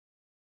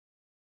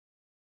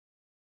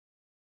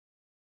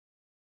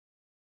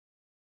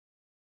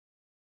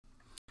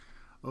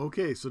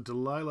Okay, so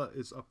Delilah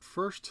is up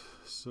first,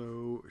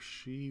 so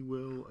she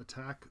will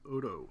attack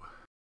Odo.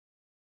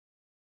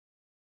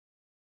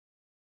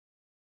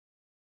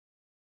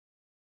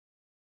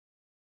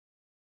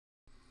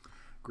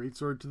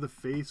 Greatsword to the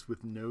face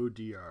with no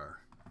DR.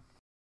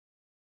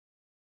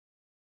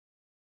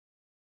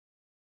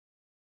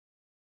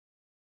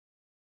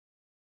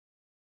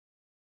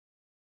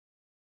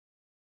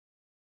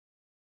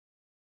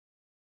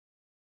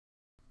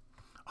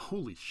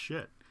 Holy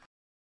shit.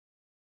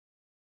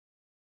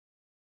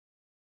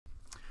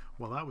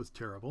 Well, that was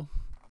terrible.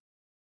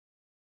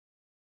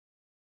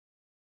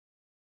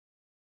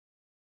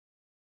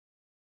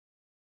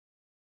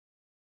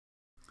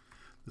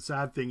 The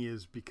sad thing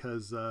is,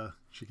 because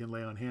she can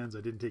lay on hands,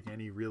 I didn't take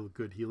any real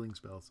good healing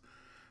spells.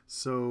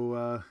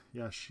 So,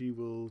 yeah, she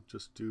will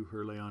just do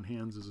her lay on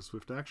hands as a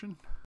swift action.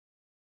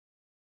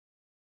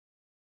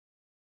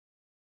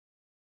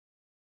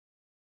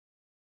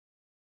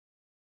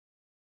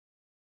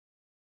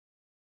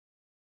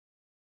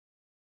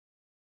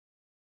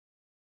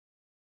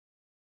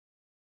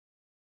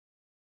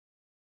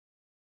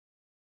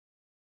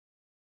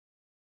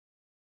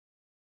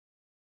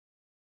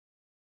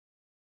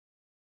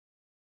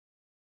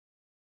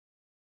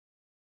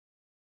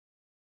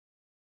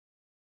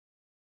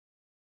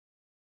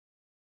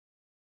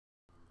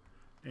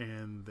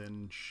 And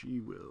then she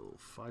will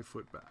 5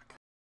 foot back.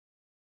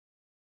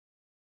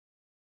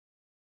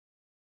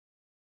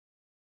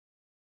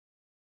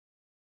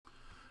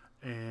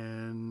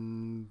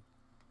 And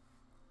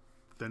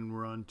then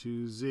we're on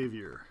to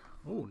Xavir.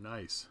 Oh,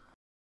 nice.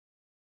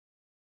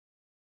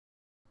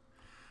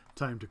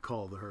 Time to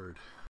call the herd.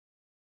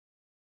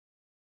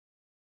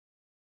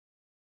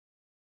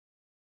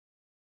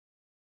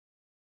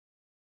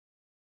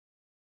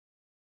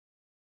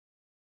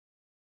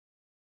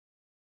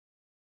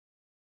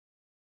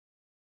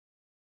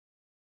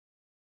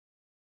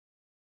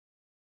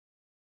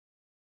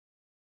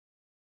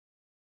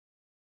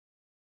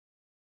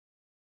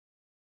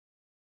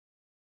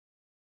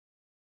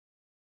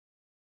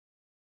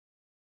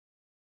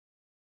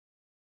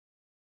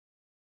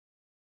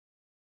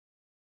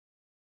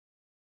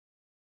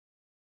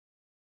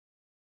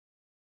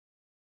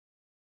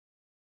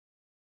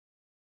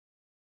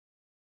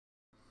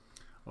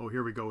 Oh,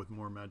 here we go with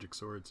more magic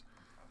swords.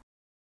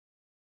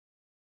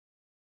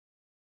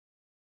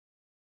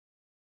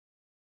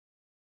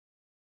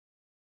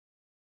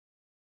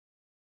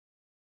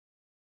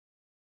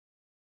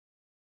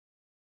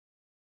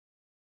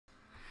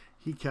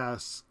 He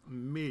casts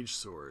Mage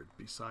Sword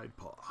beside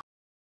Paw.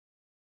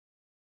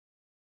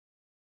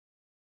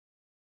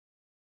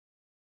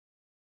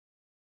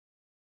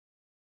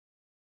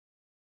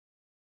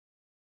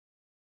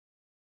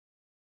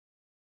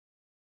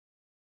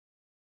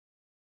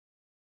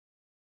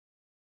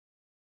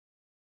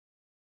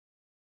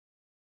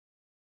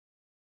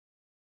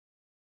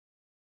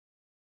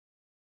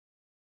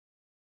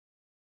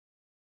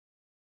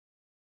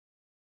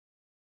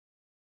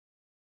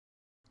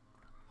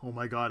 Oh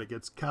my god, it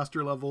gets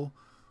caster level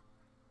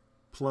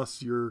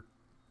plus your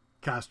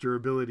caster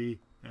ability,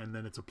 and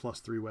then it's a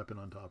 +3 weapon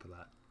on top of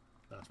that.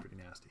 That's pretty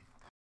nasty.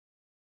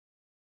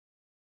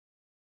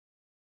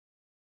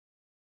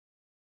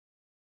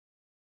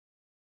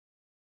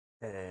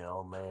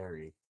 Hail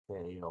Mary,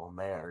 Hail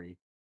Mary.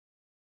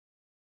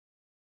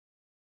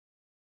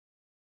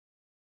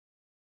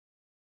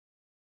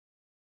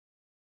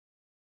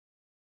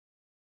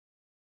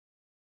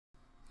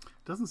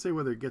 Doesn't say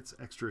whether it gets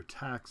extra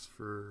attacks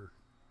for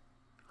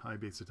high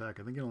base attack.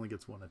 I think it only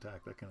gets 1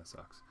 attack. That kind of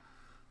sucks.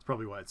 That's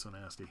probably why it's so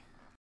nasty.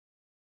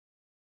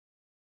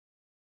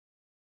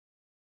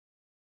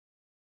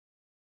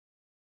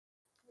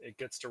 It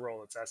gets to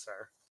roll its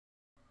SR.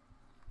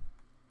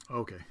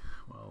 Okay,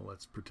 well,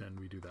 let's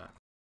pretend we do that.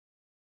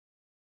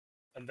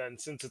 And then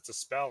since it's a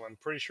spell, I'm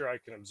pretty sure I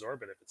can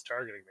absorb it if it's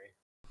targeting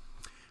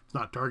me. It's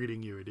not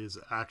targeting you. It is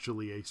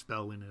actually a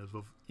spell in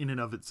and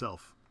of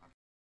itself.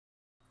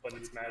 But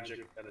it's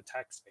magic that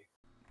attacks me.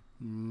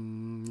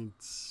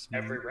 It's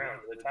Every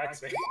round it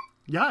attacks me.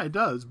 Yeah, it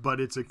does, but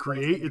it's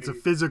a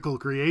physical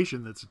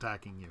creation that's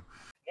attacking you.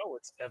 No,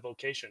 it's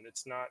evocation.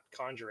 It's not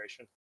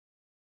conjuration.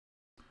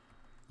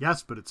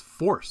 Yes, but it's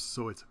force,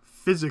 so it's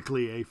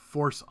physically a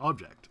force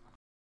object.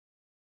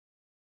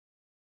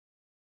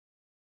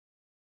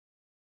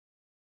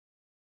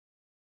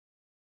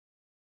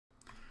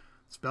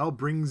 Spell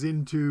brings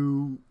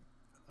into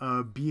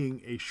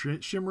being a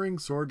shimmering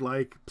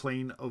sword-like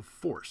plane of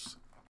force.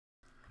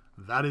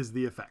 That is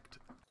the effect.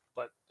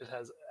 But it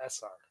has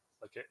SR.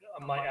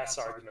 My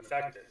SR didn't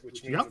affect it,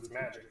 which means it's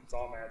magic. It's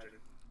all magic.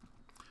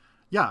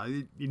 Yeah,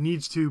 it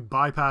needs to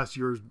bypass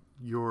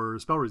your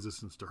spell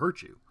resistance to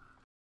hurt you.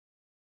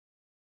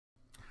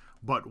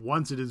 But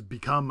once it has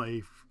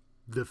become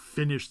the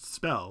finished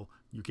spell,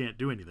 you can't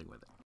do anything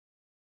with it.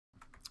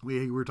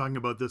 We were talking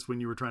about this when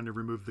you were trying to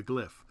remove the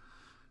glyph,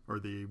 or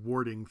the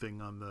warding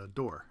thing on the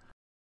door.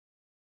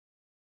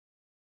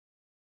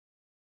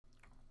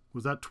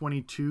 Was that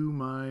 22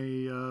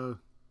 my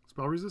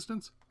spell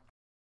resistance?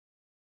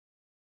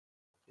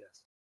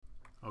 Yes.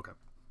 Okay.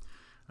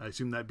 I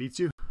assume that beats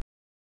you?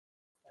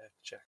 I have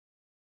to check.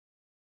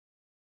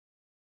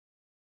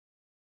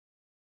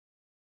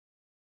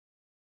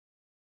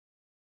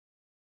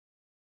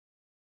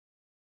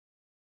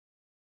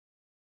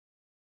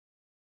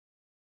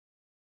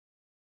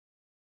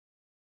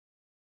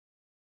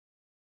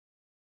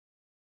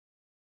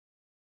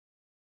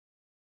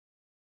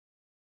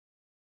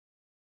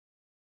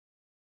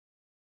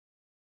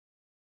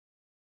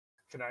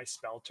 Can I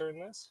spell turn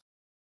this?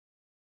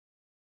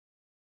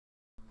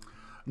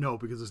 No,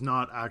 because it's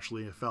not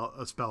actually a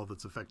spell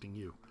that's affecting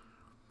you.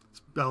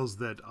 Spells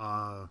that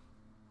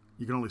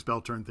you can only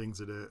spell turn things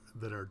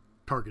that are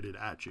targeted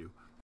at you.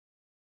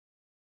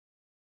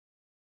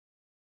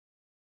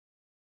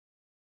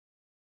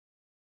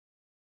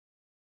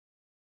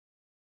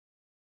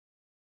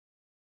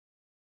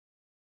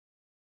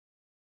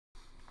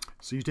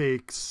 So you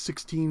take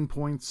 16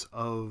 points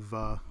of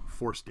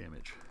force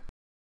damage.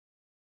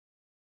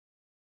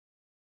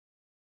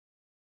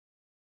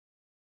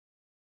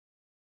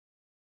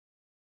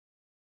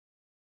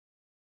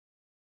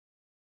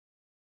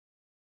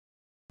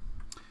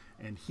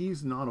 And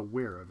he's not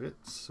aware of it,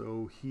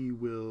 so he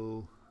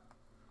will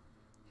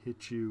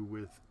hit you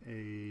with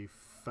a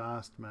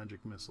fast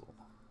magic missile,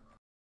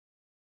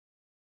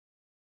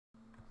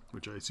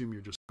 which I assume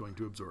you're just going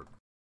to absorb.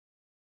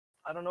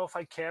 I don't know if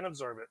I can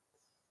absorb it.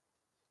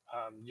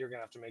 You're going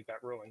to have to make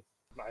that ruling.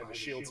 I have a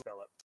shield spell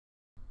up.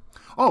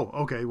 Oh,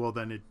 okay. Well,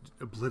 then it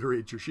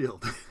obliterates your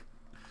shield.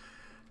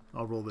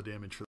 I'll roll the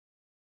damage for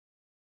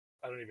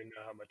that. I don't even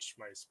know how much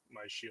my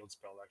shield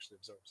spell actually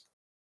absorbs.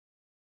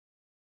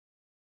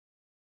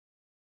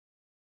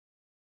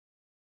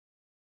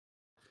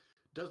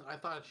 I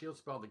thought a shield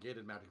spell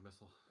negated magic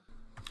missile.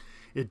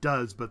 It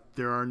does, but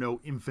there are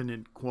no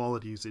infinite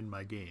qualities in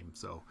my game,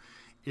 so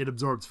it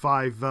absorbs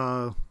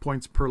 5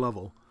 points per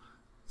level.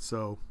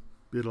 So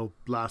it'll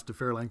last a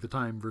fair length of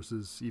time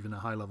versus even a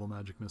high-level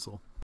magic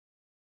missile.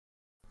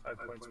 5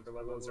 points per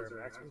level. Is there a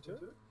maximum to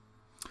it?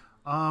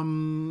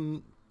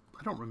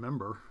 I don't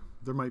remember.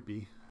 There might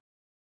be.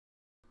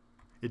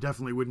 It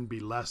definitely wouldn't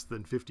be less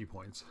than 50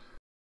 points.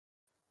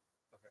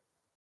 Okay.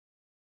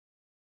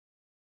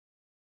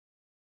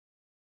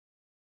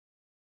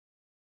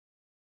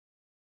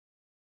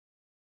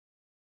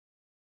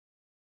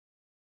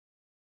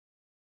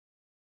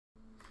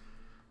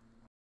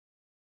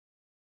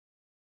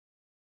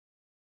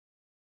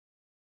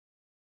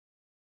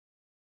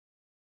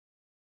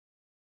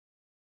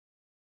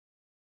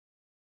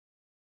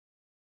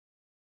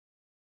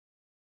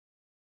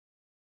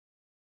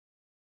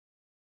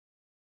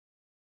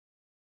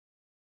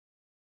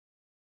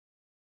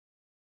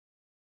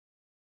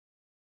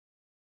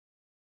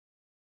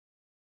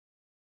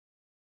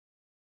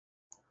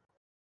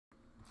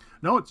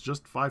 No, it's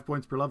just 5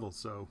 points per level,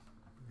 so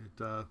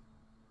it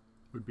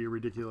would be a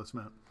ridiculous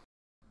amount.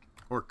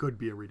 Or could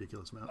be a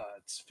ridiculous amount.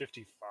 It's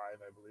 55,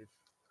 I believe.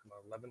 I'm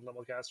an 11th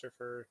level caster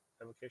for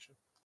evocation.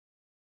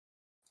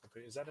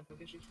 Okay, is that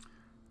evocation?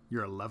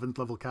 Your 11th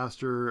level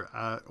caster.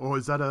 Oh,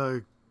 is that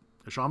a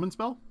shaman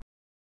spell?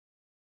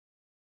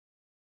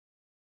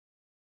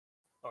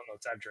 Oh no,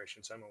 it's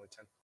abjuration, so I'm only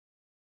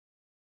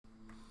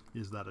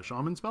 10. Is that a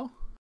shaman spell?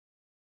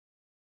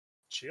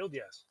 Shield,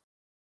 yes.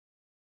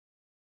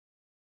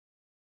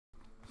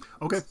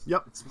 Okay,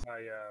 yep. It's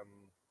my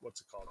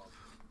what's it called?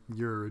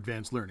 Your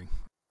advanced learning.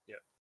 Yep.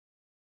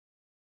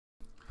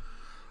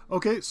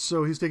 Okay,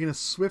 so he's taking a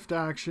swift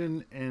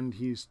action and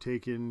he's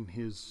taken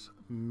his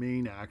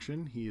main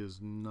action. He is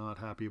not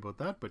happy about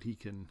that, but he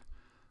can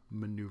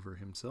maneuver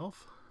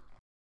himself.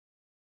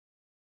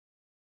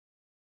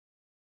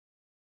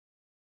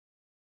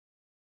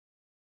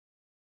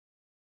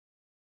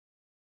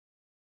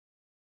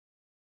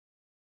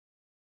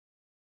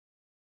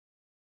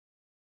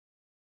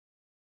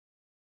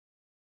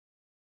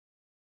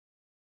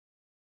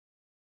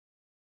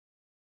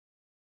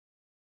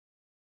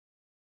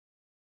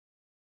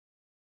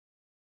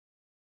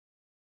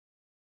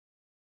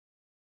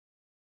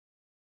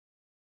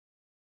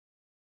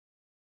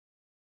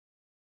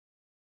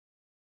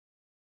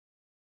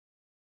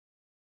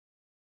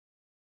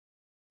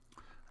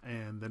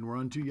 And then we're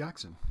on to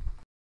Yaxon.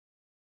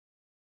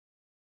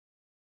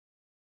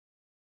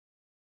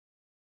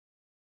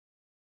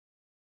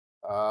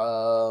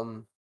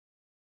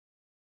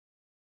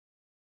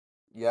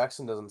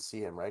 Jackson doesn't see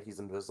him, right? He's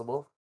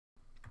invisible.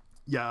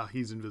 Yeah,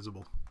 he's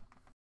invisible.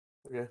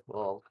 Okay,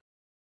 well,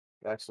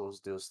 Jackson will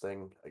just do his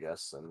thing, I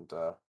guess, and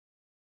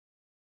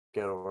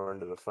get over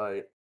into the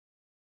fight.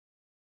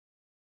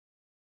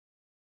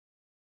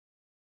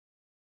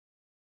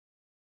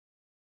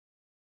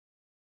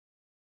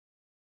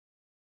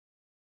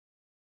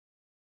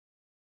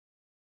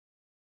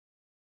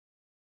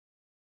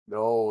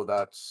 No,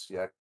 that's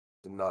did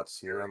not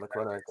see her on the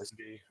corner.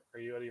 Are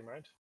you out of your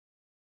mind?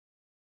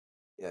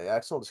 Yeah,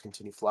 Jackson will just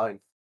continue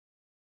flying.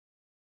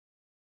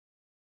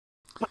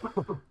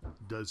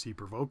 Does he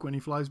provoke when he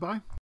flies by?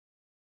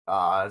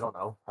 I don't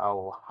know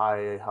how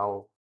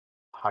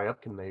high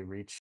up can they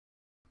reach.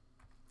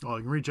 Well,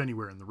 he can reach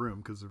anywhere in the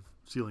room because the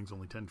ceiling's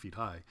only 10 feet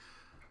high.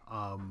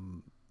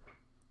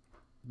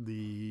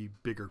 The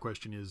bigger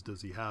question is,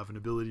 does he have an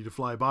ability to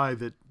fly by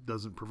that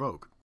doesn't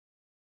provoke?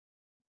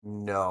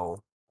 No,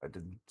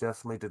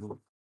 definitely didn't.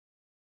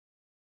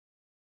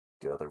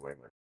 The other way,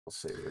 we'll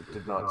see. I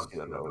did not see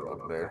that note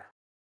up there.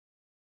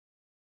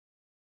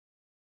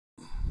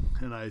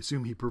 And I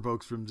assume he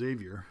provokes from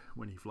Xavir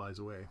when he flies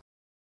away.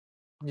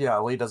 Yeah,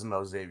 well, he doesn't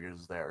know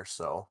Xavier's there,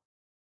 so.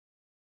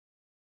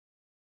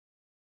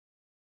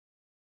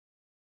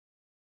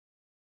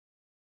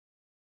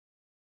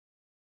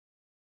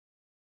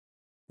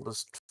 We'll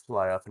just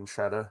fly up and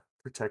try to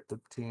protect the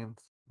team,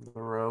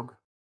 the rogue.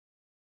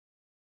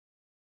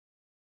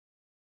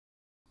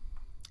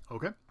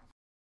 Okay.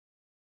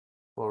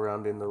 Go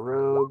around in the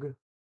rogue.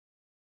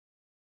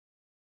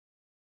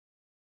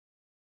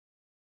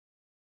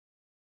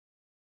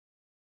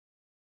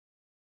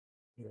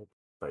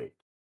 Wait.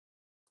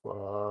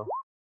 Oh,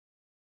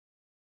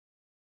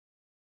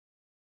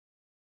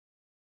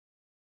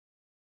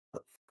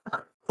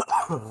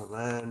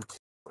 man.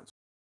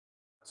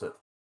 That's it.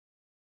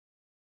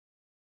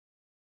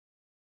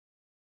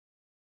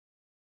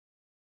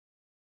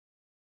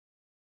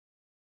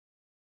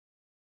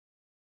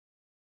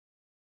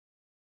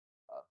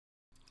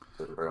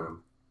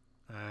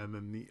 And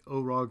then the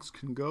Orogs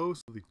can go.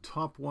 So the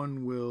top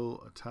one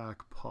will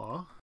attack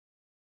Paw.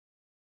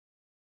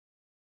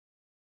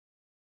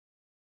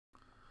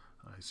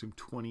 I assume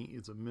 20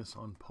 is a miss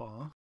on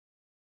Paw.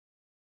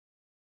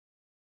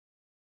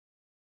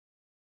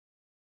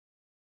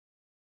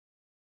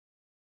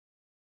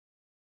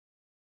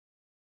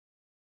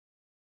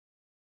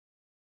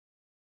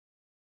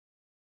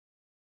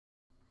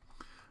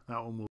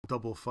 That one will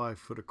double 5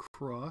 foot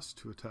across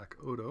to attack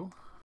Odo.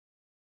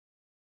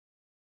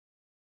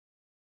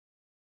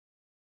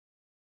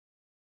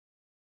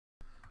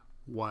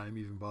 Why I'm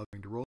even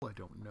bothering to roll, I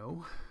don't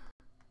know.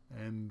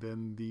 And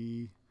then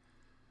the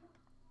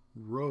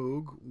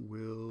rogue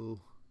will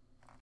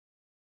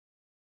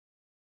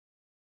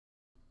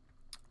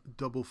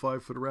double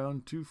 5 foot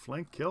around to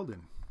flank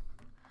Keldon.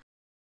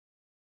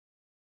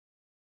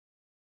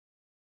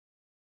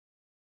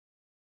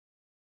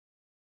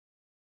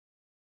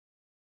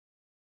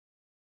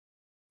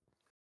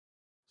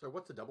 So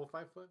what's a double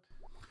 5 foot?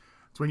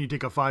 It's when you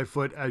take a 5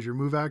 foot as your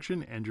move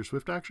action and your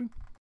swift action.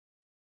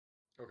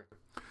 Okay.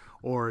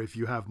 Or if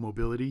you have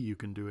mobility, you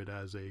can do it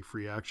as a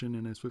free action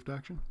and a swift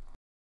action.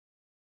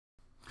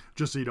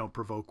 Just so you don't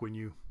provoke when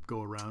you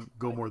go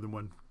more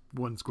than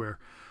one square.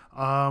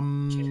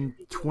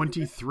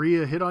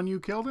 23 a hit on you,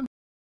 Kelvin?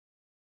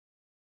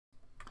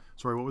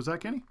 Sorry, what was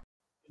that, Kenny?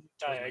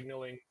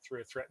 Diagonaling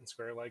through a threatened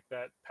square like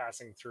that,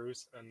 passing through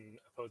an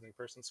opposing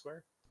person's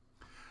square?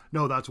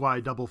 No, that's why I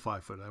double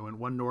 5 foot. I went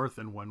one north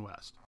and one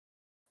west.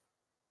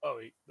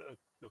 Oh,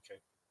 okay.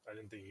 I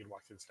didn't think you could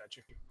walk through the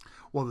statue.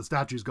 Well, the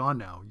statue's gone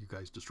now. You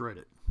guys destroyed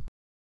it.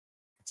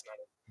 It's not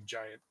a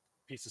giant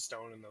piece of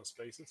stone in those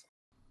spaces.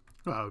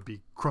 It would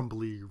be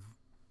crumbly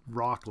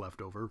rock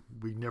left over.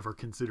 We never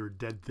considered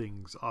dead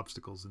things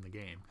obstacles in the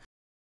game.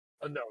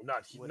 No,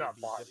 not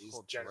bodies.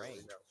 difficult Generally,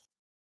 terrain? no.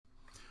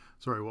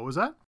 Sorry, what was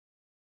that?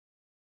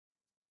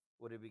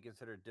 Would it be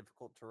considered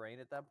difficult terrain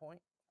at that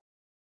point?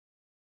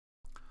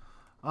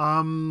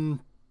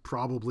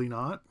 Probably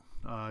not.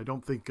 I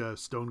don't think a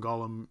stone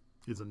golem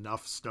is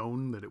enough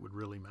stone that it would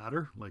really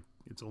matter. Like,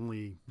 it's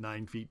only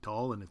 9 feet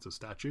tall and it's a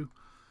statue.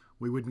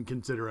 We wouldn't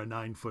consider a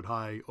 9 foot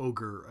high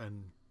ogre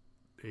and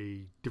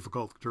a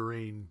difficult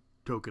terrain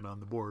token on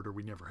the board, or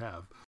we never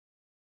have.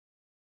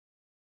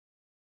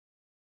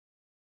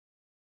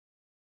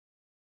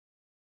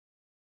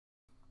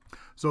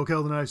 So,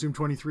 Keldon, I assume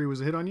 23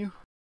 was a hit on you?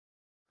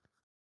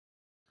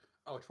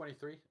 Oh,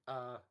 23?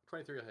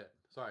 23 a hit.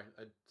 Sorry.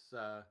 It's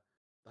the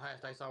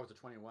highest I saw was a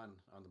 21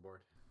 on the board.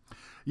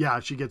 Yeah,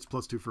 she gets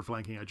 +2 for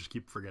flanking. I just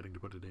keep forgetting to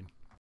put it in.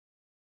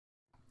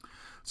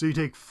 So you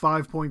take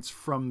 5 points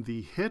from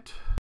the hit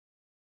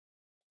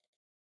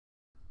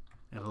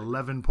and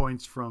 11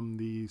 points from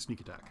the sneak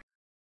attack.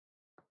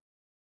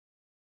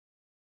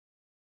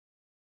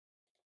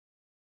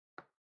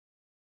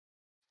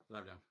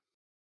 I'm down.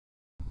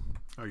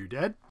 Are you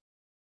dead?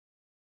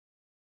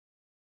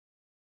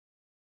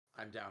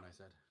 I'm down, I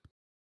said.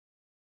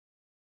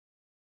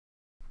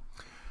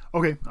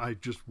 Okay, I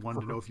just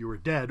wanted to know if you were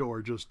dead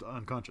or just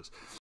unconscious.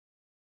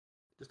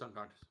 Just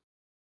unconscious.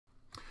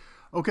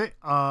 Okay,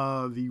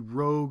 the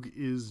rogue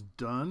is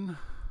done.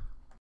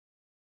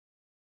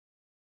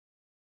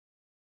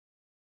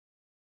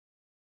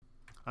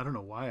 I don't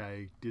know why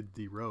I did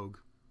the rogue.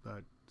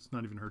 It's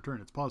not even her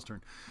turn, it's Paw's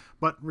turn.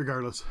 But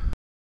regardless.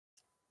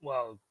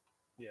 Well,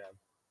 yeah.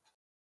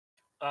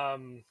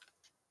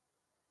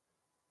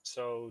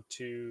 So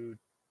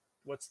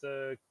what's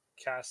the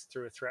cast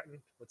through a threaten?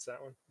 What's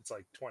that one? It's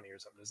like 20 or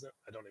something, isn't it?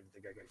 I don't even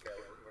think I can fail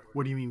it.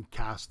 What do you mean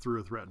cast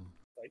through a threaten?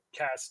 Like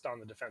cast on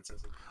the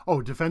defenses.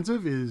 Oh,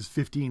 defensive is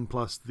 15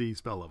 plus the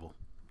spell level.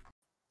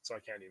 So I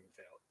can't even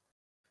fail it.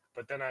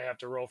 But then I have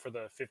to roll for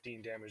the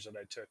 15 damage that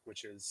I took,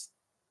 which is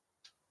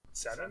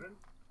 7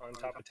 on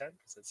top of 10.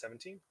 Is it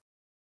 17?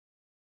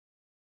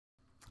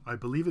 I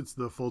believe it's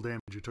the full damage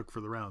you took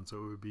for the round, so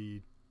it would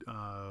be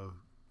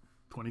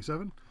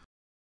 27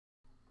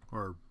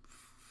 or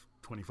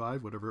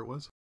 25, whatever it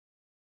was.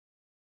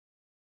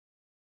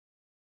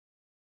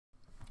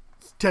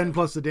 It's 10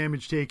 plus the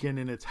damage taken,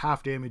 and it's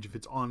half damage if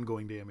it's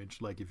ongoing damage,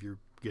 like if you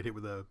get hit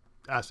with a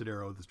acid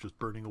arrow that's just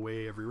burning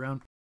away every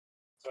round.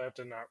 So I have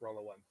to not roll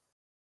a 1.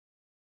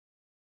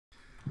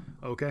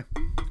 Okay,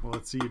 well,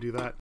 let's see you do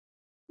that.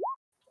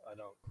 I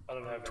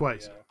don't have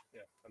Twice. Any,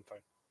 yeah, I'm fine.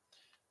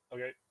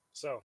 Okay,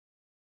 so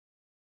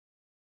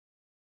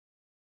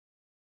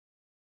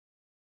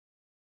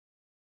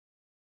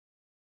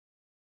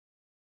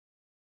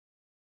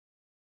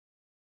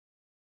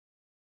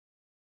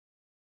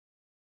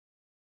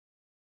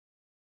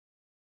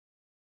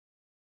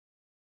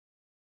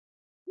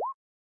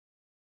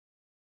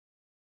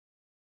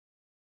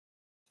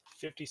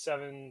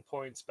 57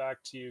 points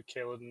back to you,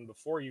 Kaladin,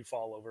 before you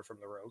fall over from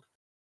the rogue.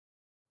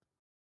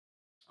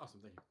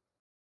 Awesome, thank you.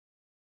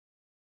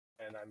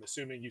 And I'm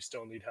assuming you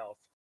still need health.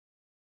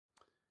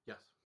 Yes.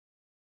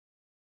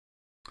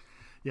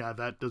 Yeah,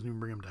 that doesn't even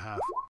bring him to half.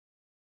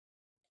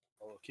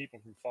 Well, it'll keep him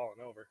from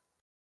falling over.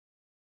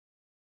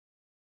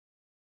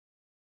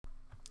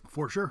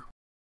 For sure.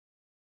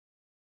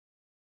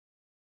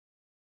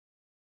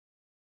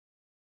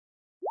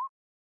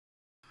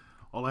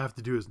 All I have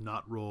to do is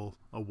not roll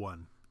a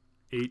 1,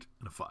 8,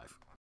 and a 5.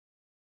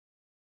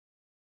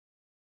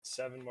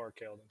 7 more,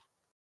 Kaladin.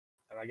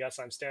 And I guess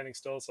I'm standing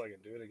still so I can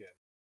do it again.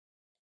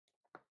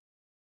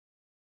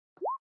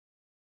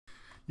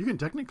 You can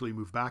technically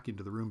move back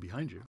into the room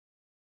behind you.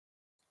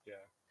 Yeah.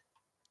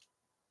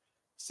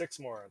 6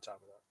 more on top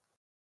of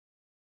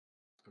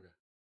that. Okay.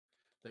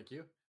 Thank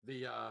you.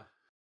 The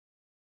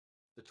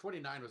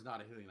 29 was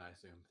not a healing, I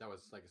assume. That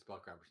was like a spell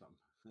crab or something.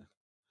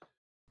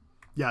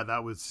 Yeah,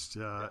 that was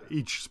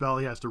each spell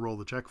he has to roll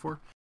the check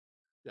for.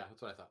 Yeah,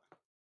 that's what I thought.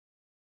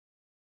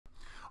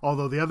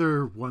 Although the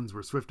other ones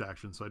were swift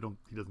action, so he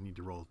doesn't need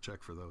to roll a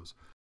check for those.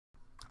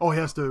 Oh, he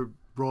has to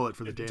roll it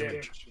for the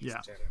damage.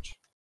 Yeah. Damage.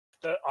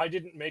 I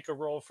didn't make a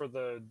roll for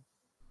the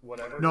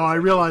whatever. No, I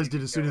realized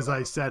it as soon as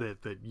I said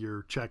it, that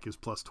your check is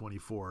plus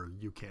 24.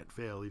 You can't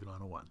fail even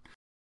on a 1.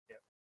 Yep.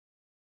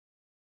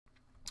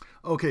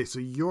 Okay, so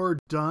you're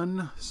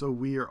done. So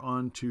we are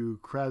on to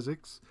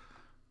Krazix.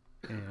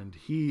 And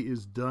he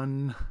is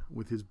done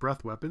with his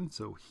breath weapon,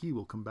 so he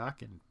will come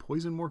back and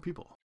poison more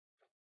people.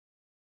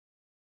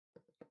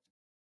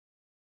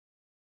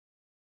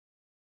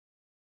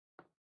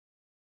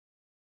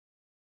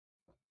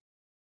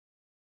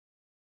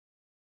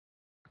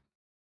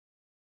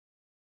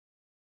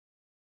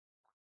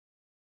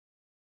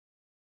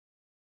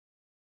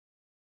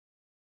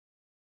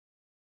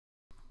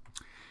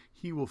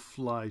 He will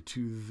fly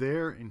to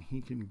there, and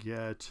he can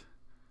get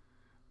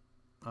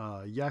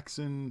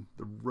Yaxen,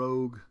 the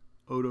Rogue,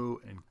 Odo,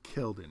 and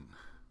Keldon.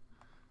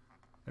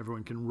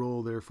 Everyone can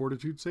roll their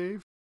fortitude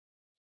save.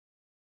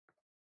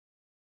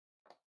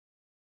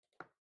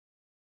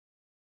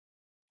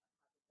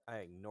 I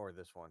ignore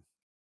this one.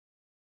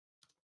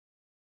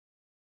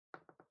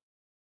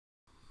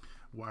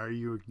 Why are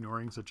you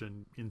ignoring such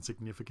an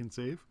insignificant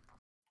save?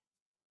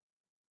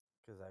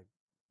 Because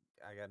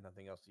I got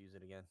nothing else to use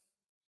it again.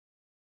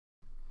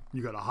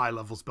 You got a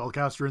high-level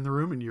spellcaster in the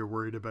room, and you're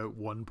worried about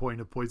 1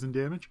 point of poison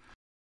damage?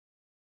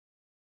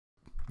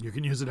 You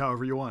can use it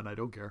however you want. I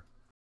don't care.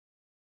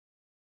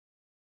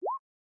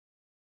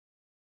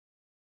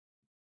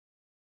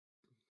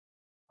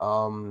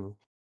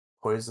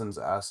 Poison's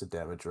acid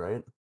damage,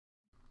 right?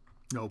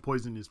 No,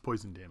 poison is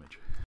poison damage.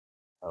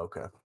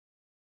 Okay.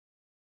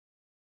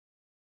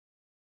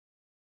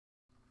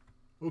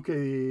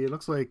 Okay, it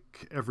looks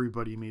like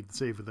everybody made the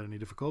save without any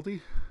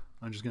difficulty.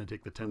 I'm just going to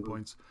take the 10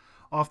 points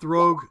off the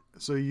rogue.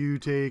 So you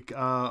take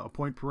a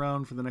point per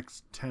round for the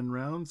next 10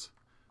 rounds.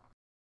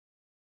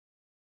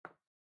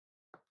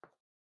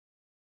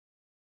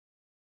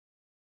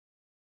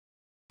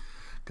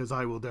 Because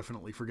I will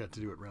definitely forget to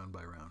do it round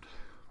by round.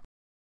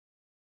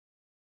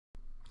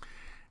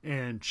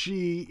 And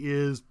she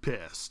is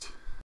pissed.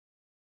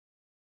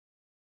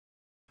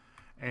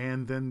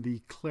 And then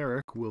the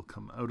cleric will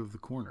come out of the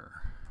corner.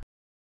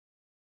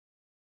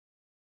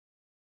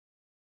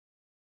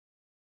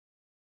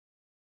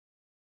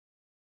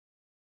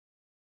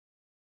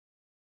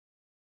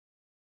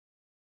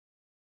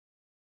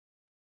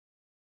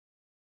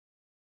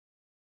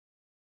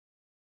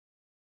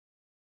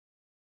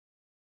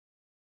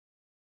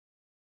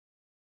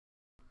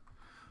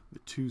 The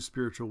 2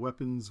 spiritual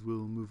weapons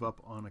will move up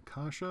on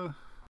Akasha.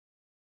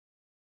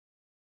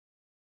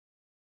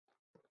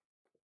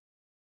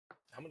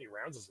 How many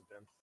rounds has it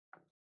been?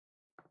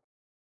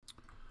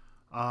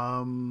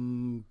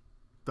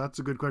 That's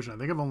a good question. I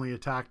think I've only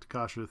attacked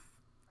Akasha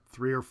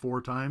 3 or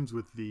 4 times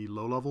with the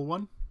low-level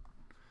one.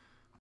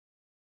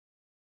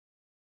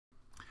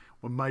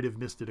 We might have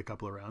missed it a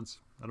couple of rounds.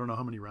 I don't know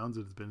how many rounds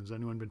it's been. Has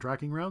anyone been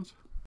tracking rounds?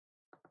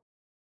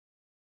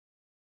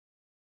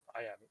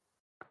 I haven't.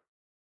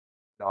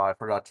 No, I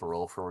forgot to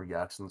roll for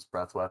Yaxen's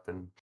breath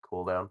weapon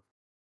cooldown.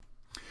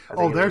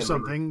 Oh, there's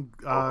something.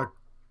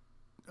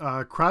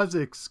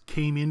 Krazix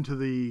came into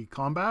the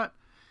combat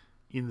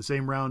in the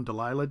same round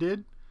Delilah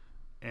did,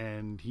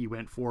 and he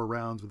went 4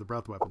 rounds with a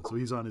breath weapon, so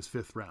he's on his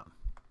 5th round.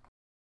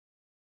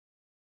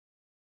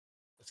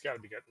 It's got to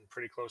be getting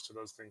pretty close to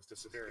those things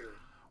disappearing.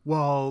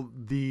 Well,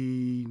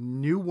 the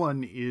new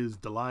one is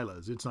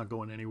Delilah's. It's not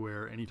going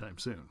anywhere anytime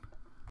soon.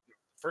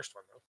 First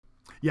one,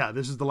 though. Yeah,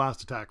 this is the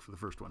last attack for the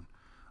first one.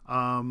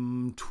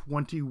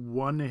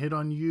 21 to hit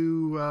on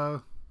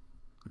you,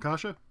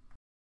 Akasha?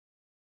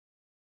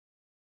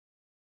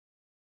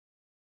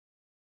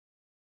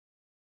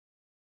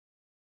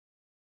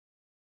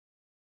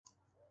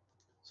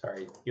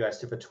 Sorry, you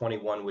asked if a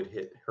 21 would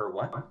hit her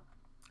what?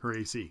 Her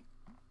AC.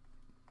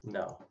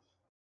 No.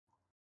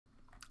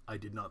 I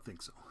did not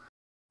think so.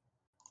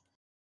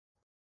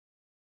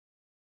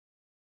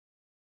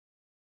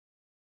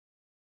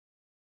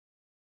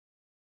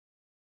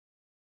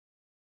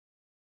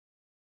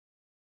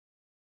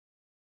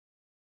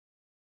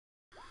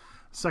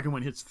 Second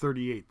one hits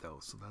 38, though,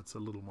 so that's a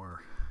little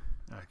more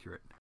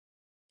accurate.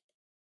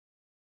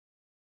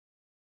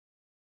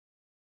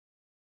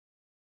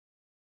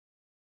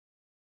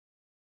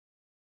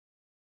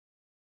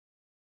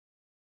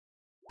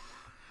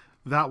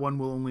 That one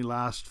will only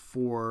last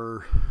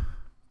for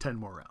 10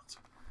 more rounds.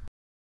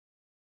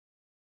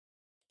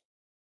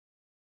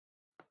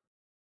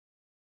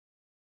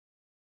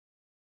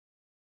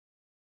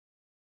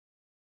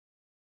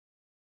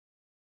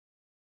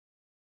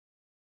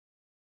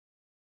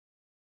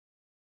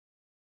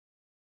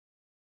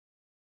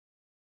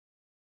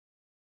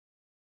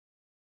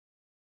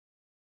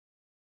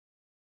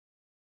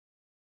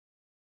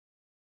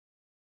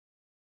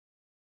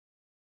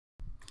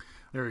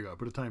 There you go.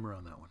 Put a timer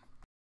on that one.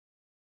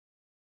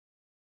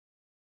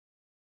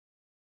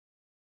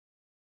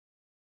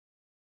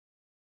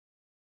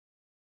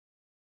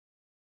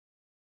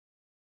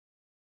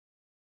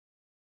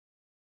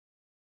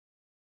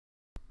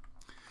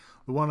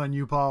 The one on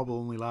you, Paul, will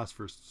only last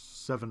for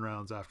 7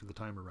 rounds after the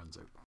timer runs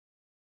out.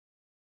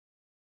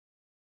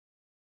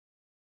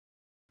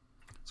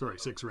 Sorry,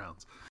 6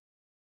 rounds.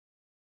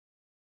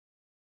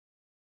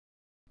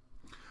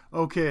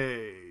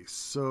 Okay,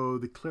 so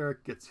the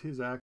cleric gets his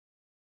act.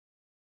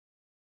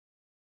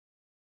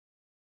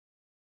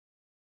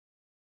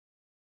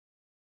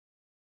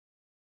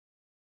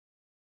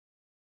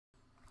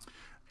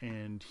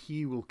 And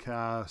he will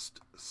cast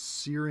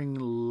Searing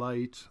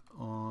Light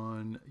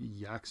on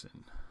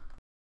Yaxon.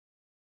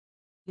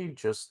 He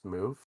just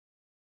moved.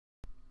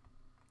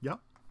 Yep.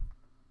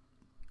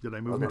 Did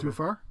I move him too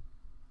far?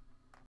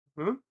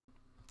 Hmm?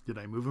 Did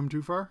I move him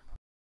too far?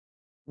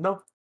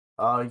 No.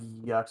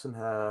 Jackson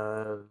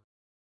had.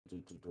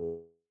 It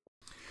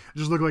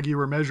just looked like you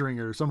were measuring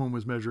it, or someone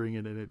was measuring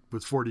it, and it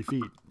was 40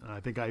 feet. I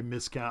think I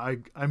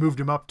I moved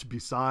him up to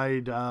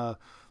beside the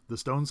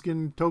stone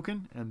skin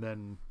token, and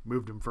then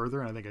moved him further.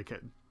 And I think I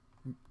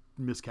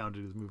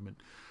miscounted his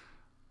movement.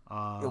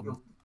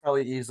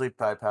 Probably easily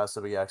bypass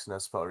the Jackson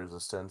has spell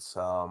resistance.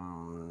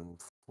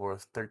 For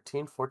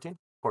 13, 14?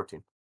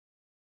 14.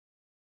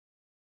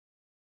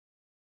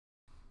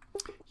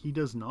 He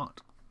does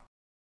not.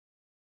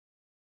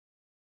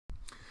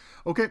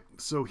 Okay,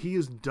 so he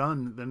is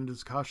done. Then it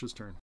is Kasha's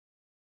turn.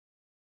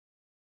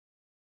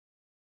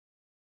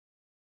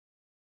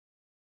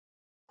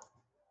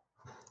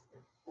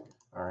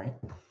 All right.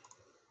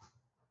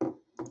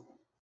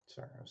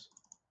 Sorry, I was.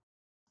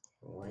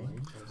 Wait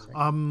a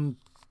second.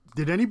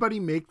 Did anybody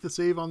make the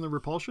save on the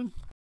repulsion?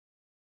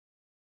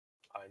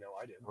 I know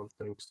I did. I don't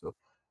think so.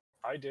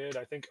 I did.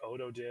 I think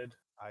Odo did.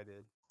 I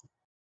did.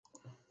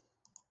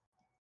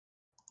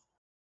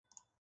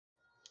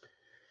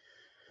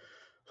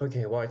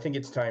 Okay, well, I think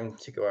it's time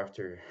to go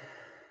after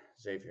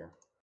Xavir.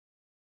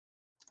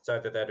 It's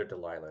either that or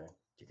Delilah.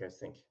 Do you guys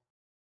think?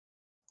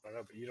 I don't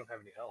know, but you don't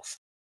have any health.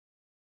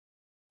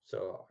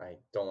 So I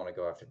don't want to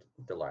go after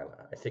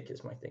Delilah, I think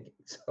is my thinking.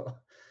 So I'm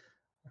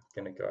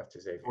going to go after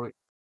Xavir. Wait.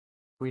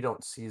 We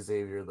don't see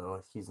Xavier,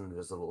 though. He's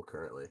invisible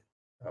currently.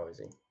 Oh, is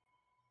he?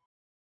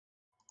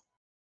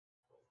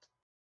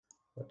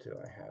 What do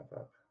I have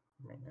up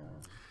right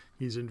now?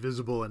 He's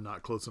invisible and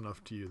not close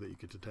enough to you that you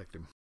could detect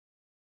him.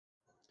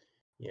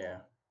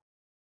 Yeah.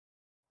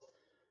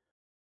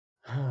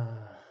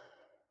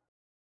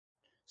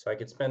 So I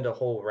could spend a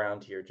whole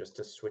round here just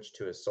to switch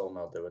to a soul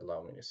meld that would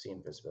allow me to see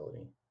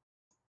invisibility.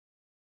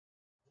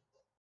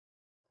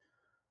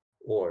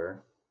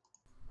 Or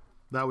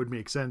That would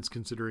make sense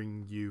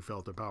considering you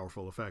felt a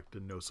powerful effect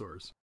and no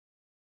source.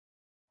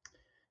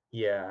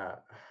 yeah,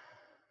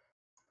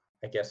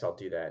 I guess I'll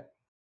do that.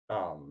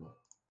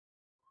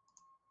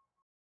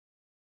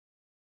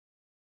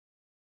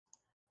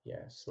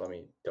 Yeah, so let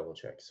me double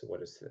check. So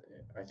what is the,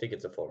 I think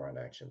it's a full round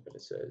action, but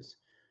it says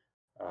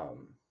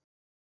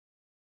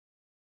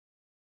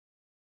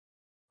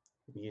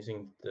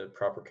using the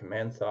proper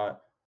command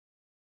thought.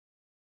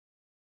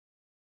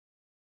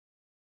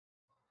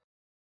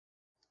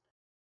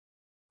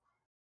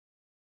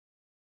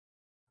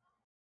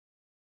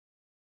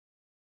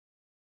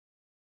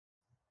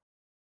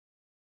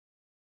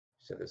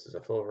 So this is a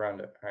full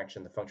round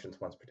action that functions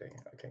once per day.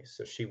 Okay,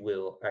 so she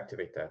will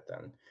activate that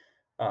then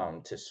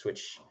to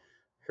switch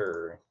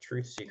her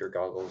Truth Seeker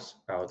goggles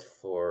out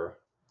for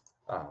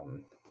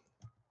um,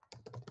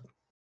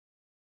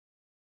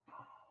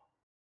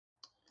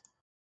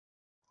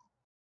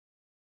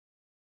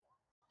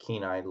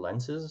 keen eye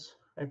lenses,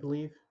 I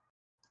believe.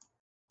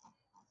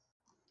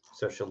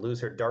 So she'll lose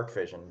her dark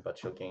vision, but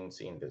she'll gain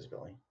see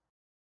invisibility.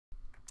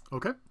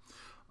 Okay.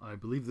 I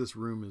believe this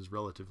room is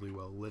relatively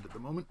well lit at the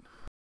moment.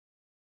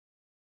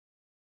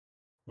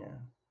 Yeah.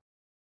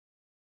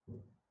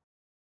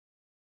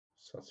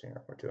 So let's see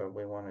here. Or do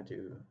we want to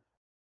do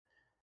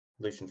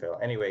illusion fail?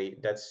 Anyway,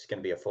 that's going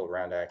to be a full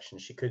round action.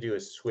 She could do a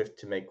swift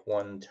to make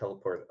one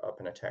teleport up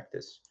and attack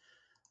this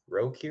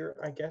rogue here,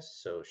 I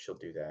guess. So she'll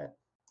do that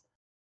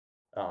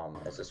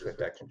as a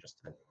swift action, just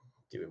to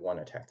do one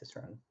attack this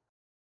round.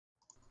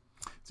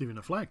 It's even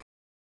a flank.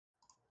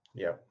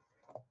 Yep.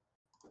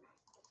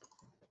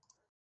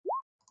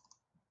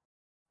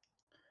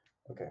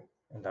 Okay,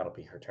 and that'll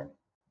be her turn.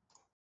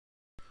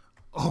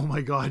 Oh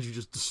my god, you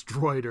just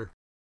destroyed her.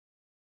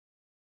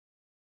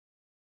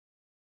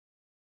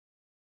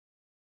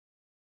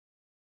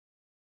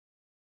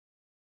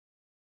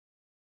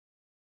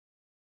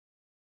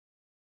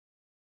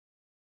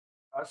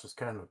 Josh is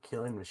kind of a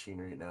killing machine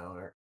right now,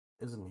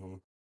 isn't he?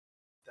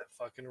 That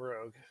fucking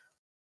rogue.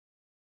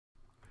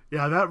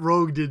 Yeah, that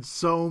rogue did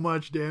so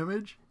much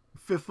damage.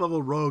 5th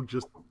level rogue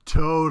just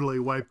totally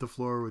wiped the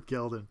floor with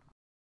Keldon.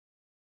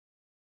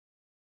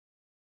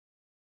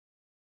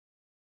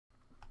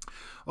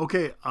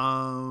 Okay,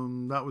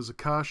 that was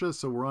Akasha,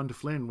 so we're on to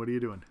Flynn. What are you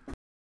doing?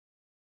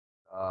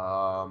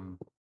 I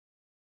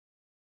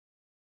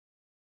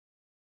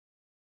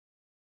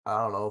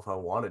don't know if I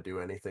want to do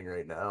anything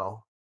right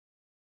now.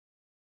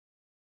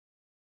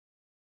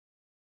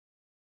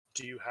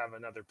 Do you have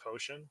another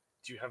potion?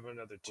 Do you have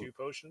another 2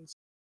 potions?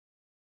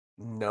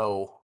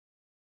 No.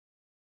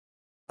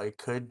 I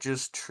could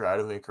just try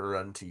to make a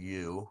run to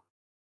you.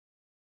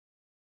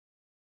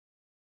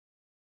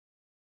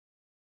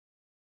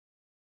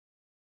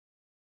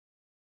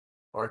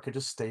 Or I could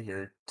just stay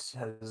here.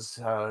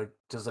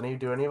 Does any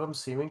do any of them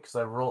see me? Because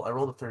I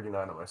rolled a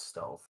 39 on my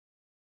stealth.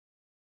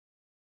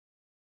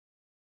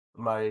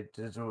 When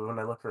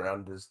I look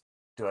around,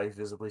 do I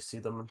visibly see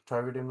them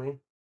targeting me?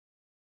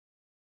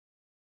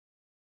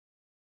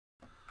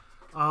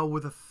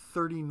 With a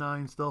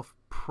 39 stealth,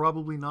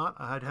 probably not.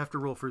 I'd have to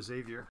roll for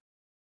Xavir.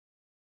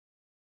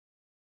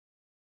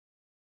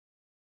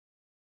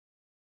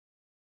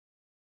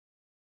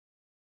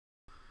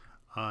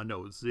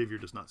 No,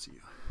 Xavir does not see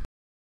you.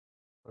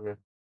 Okay.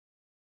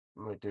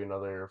 I might do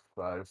another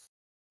 5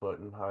 foot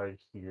and high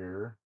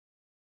here.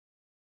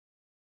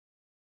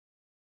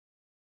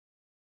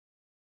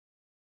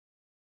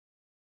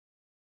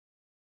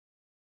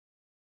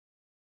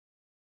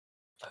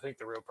 I think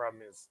the real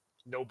problem is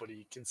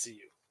nobody can see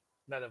you.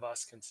 None of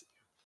us can see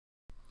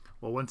you.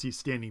 Well, once he's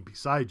standing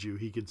beside you,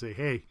 he can say,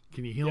 hey,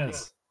 can you heal me?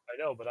 Yes, I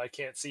know, but I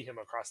can't see him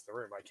across the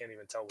room. I can't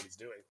even tell what he's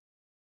doing.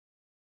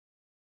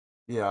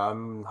 Yeah,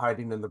 I'm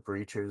hiding in the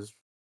breachers,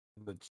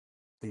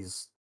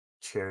 these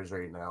chairs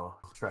right now,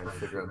 trying to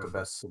figure out the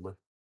best solution.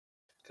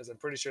 Because I'm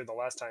pretty sure the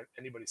last time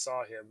anybody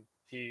saw him,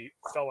 he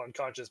fell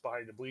unconscious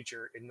behind a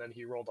bleacher, and then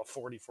he rolled a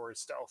 40 for his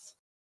stealth.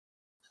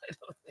 I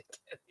don't think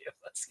any of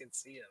us can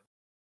see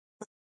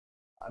him.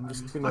 I'm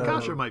just gonna.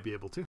 Akasha might be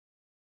able to.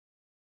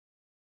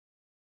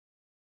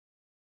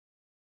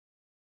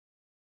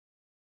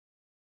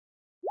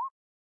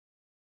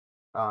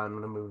 I'm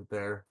gonna move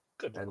there.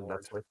 Good and lord.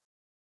 that's what.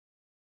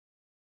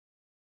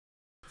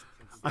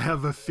 I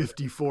have a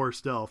 54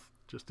 stealth,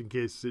 just in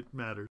case it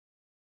matters.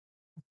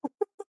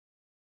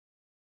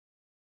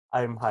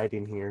 I'm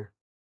hiding here.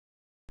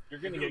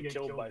 You're gonna get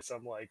killed by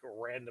some like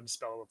random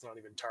spell that's not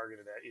even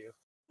targeted at you.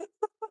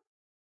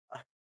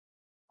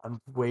 I'm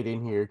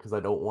waiting here because I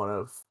don't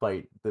want to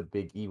fight the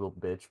big evil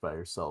bitch by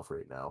herself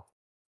right now.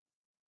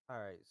 All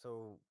right,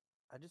 so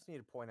I just need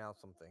to point out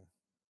something.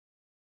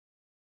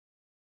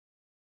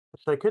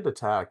 Which I could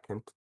attack.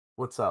 And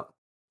what's up?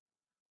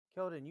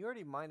 Keldon, you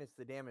already minus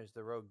the damage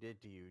the rogue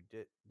did to you,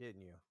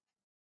 didn't you?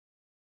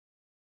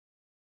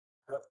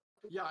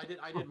 Yeah,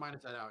 I did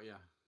minus that out. Yeah.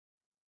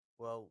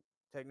 Well,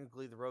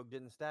 technically, the rogue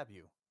didn't stab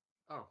you.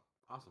 Oh,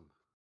 awesome.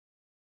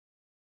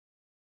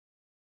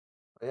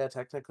 Yeah,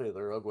 technically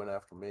the rogue went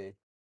after me.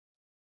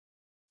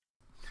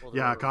 Well, the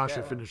Yeah, rogue was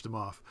Akasha dead. finished him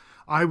off.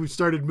 I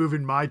started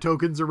moving my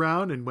tokens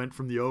around and went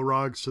from the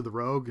Orogs to the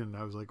Rogue, and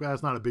I was like, well,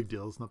 it's not a big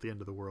deal. It's not the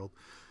end of the world.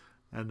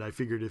 And I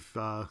figured if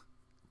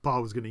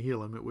Paul was going to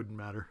heal him, it wouldn't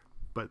matter.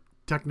 But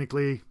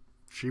technically,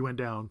 she went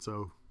down,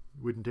 so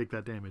wouldn't take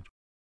that damage.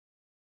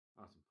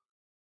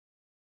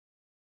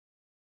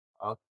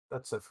 Awesome.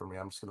 That's it for me.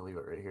 I'm just gonna leave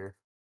it right here.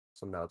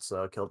 So now it's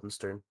Keldon's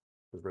turn.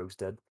 The rogue's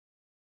dead.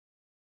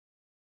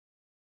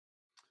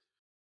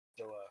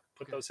 So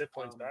put Okay, those hit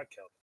points back,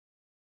 Kel.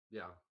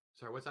 Yeah.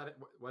 Sorry, what's that?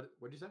 What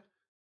did you say?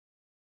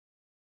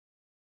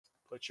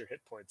 Put your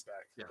hit points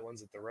back. Yeah. The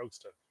ones that the rogues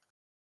took.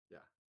 Yeah.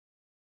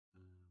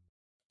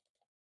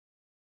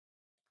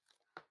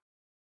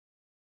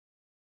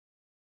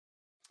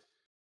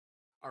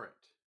 All right.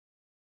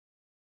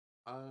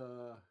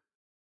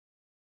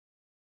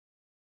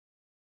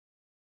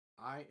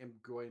 I am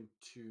going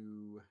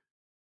to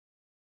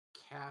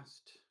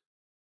cast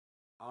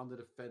on the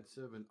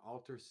defensive and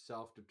alter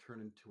self to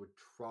turn into a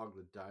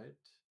troglodyte.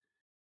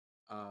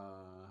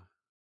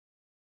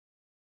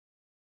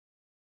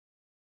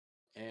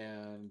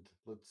 And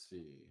let's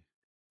see.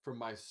 For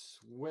my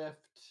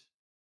swift,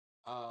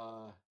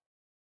 I'm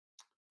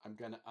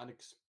gonna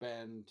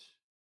unexpend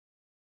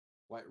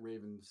White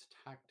Raven's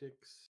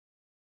tactics.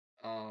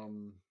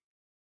 So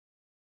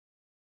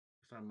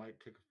I might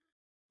take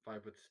a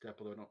 5-foot step,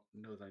 although I don't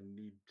know that I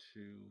need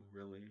to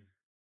really.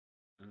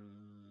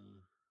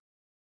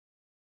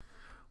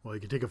 Well,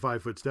 you could take a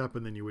 5-foot step,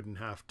 and then you wouldn't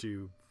have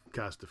to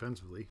cast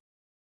defensively.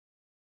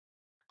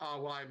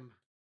 Well, I'd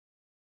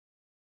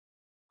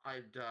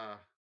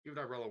even if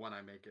I roll a 1,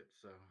 I make it.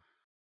 So.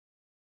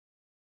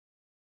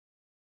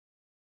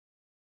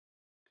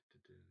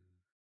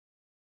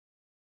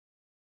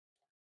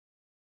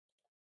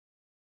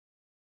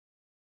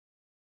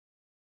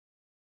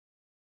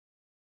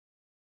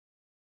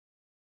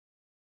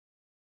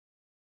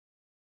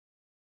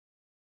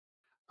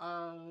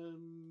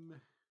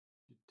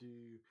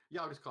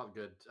 Yeah, I'll just call it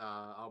good.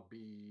 I'll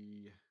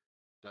be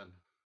done.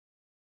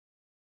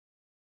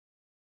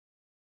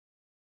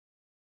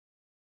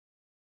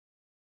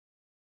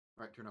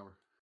 All right, turn over.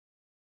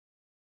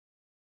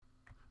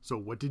 So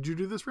what did you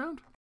do this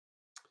round?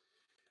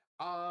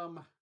 I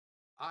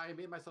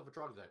made myself a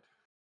troglodyte.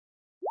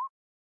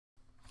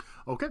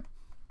 Okay.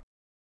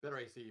 Better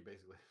AC,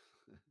 basically.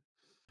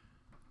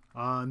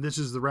 And this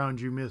is the round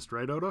you missed,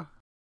 right, Oda?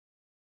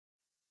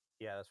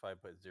 Yeah, that's why I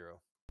put 0.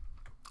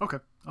 Okay,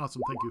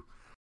 awesome, thank you.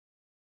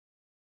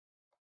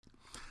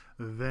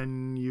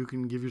 Then you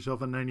can give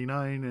yourself a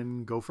 99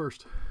 and go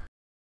first.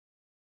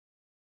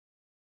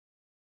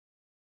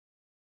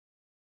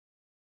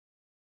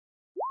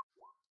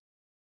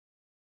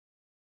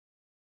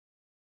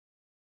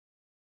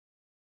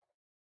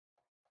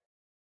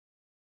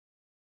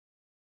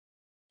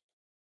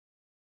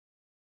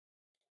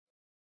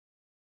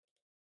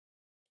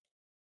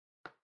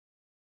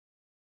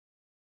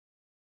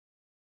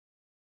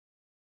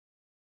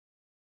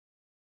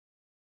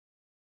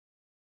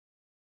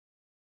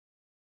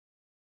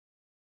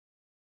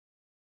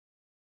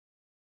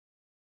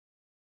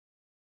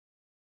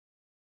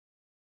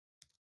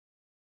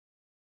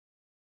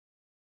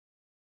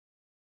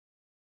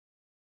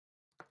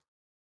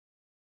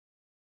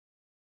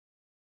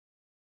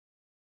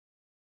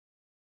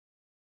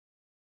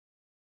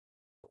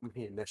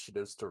 The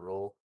initiatives to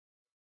roll.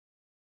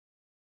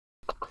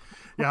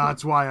 Yeah,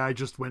 that's why I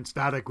just went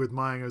static with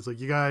mine. I was like,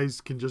 you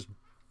guys can just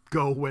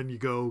go when you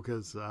go,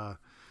 because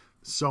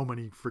so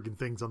many freaking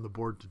things on the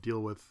board to deal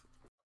with.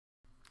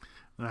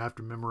 And I have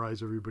to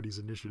memorize everybody's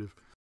initiative.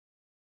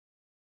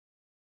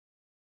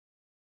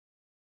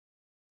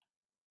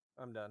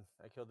 I'm done.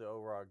 I killed the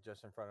Orog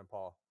just in front of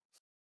Paul.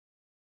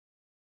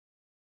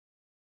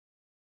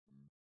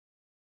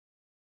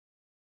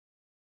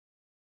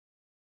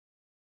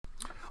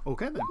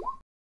 Okay, then.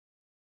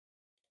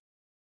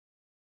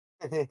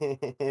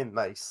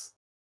 Nice.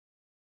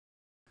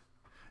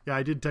 Yeah,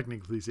 I did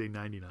technically say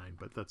 99,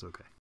 but that's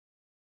okay.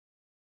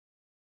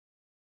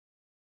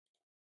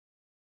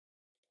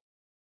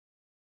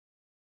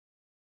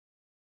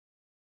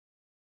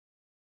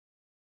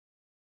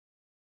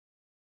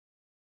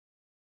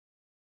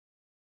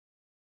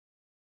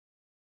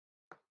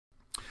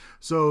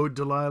 So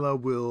Delilah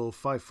will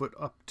 5 foot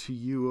up to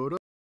you, Oda.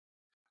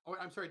 Oh,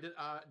 I'm sorry. Did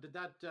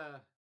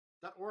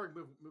that org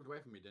moved away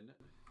from me? Didn't it?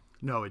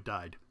 No, it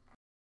died.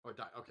 Oh, it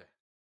died. Okay.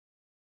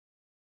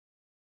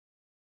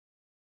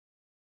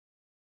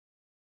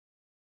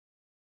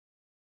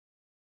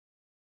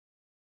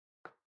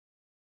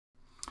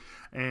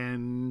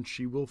 And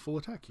she will full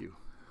attack you.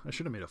 I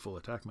should have made a full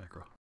attack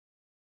macro.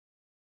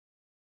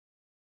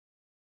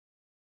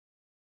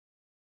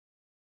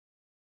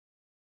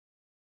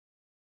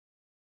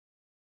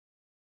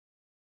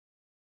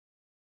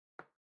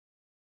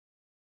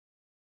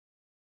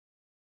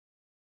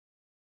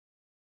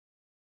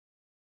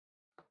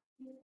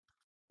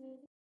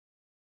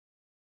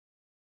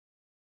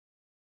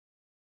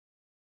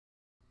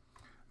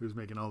 Who's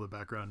making all the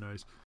background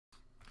noise?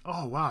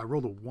 Oh, wow, I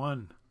rolled a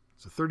 1.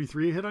 It's a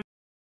 33 hit on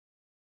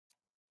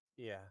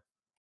Yeah.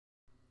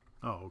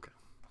 you? Oh, okay.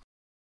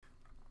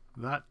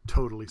 That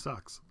totally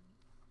sucks.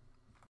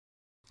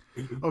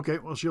 Okay,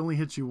 well, she only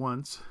hits you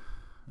once,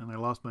 and I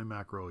lost my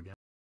macro again.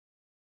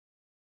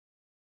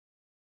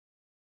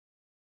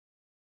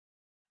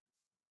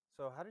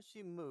 So how does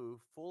she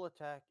move, full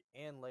attack,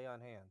 and lay on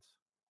hands?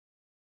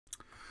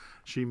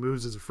 She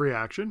moves as a free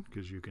action,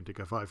 because you can take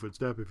a 5-foot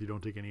step if you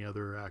don't take any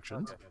other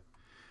actions. Okay.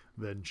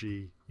 Then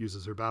she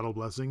uses her battle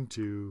blessing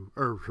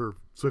or her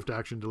swift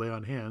action to lay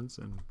on hands,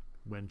 and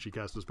when she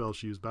casts a spell,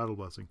 she used battle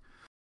blessing.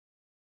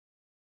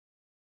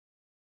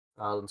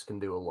 Islands can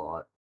do a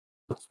lot,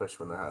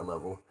 especially when they're high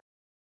level.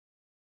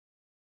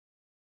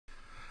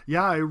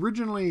 Yeah, I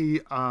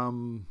originally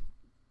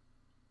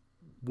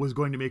was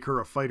going to make her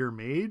a fighter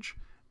mage,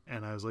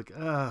 and I was like,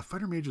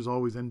 fighter mages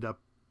always end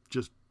up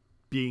just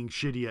being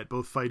shitty at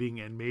both fighting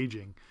and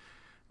maging.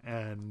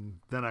 And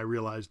then I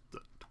realized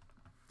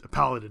that a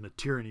paladin of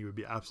tyranny would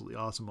be absolutely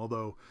awesome.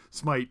 Although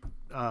smite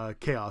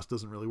chaos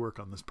doesn't really work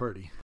on this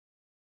party.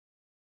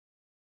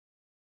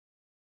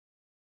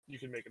 You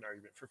can make an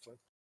argument for Flynn.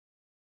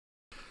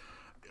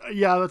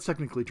 Yeah, that's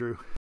technically true.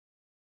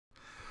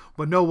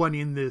 But no one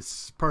in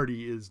this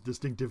party is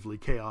distinctively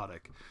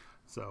chaotic.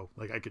 So,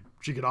 like,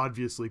 she could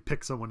obviously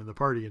pick someone in the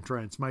party and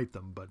try and smite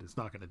them, but it's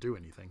not going to do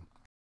anything.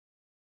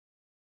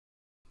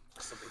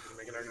 Somebody can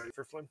make an argument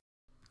for Flynn.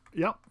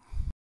 Yep.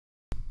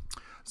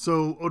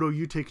 So, Odo,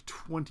 you take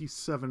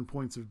 27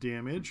 points of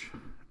damage,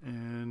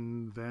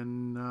 and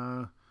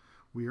then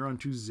we are on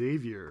to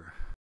Xavir.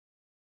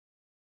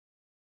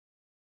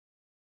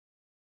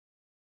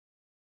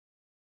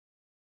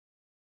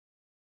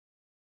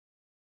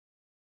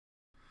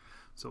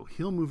 So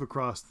he'll move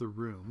across the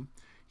room.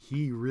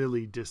 He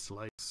really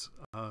dislikes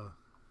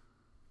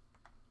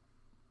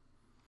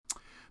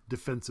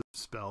defensive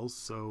spells,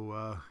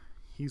 so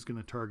he's going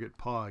to target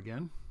Paw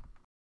again.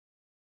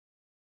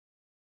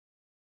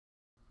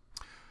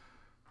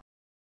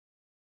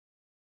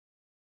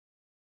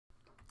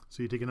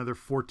 So you take another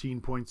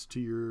 14 points to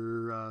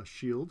your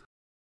shield.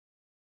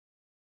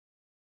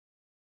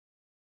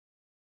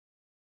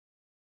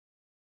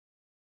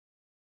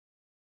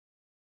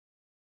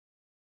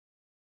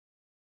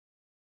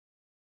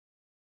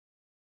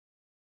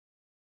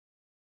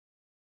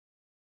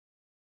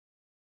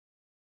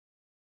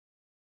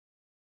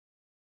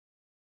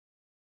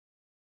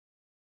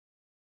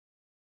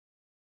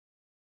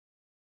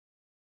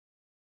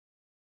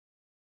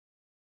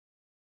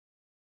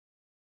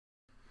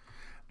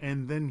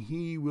 And then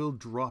he will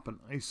drop an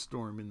ice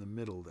storm in the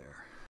middle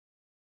there.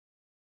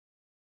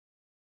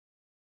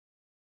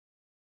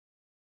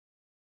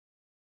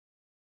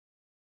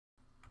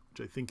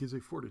 Which I think is a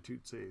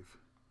fortitude save.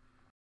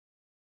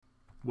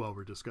 While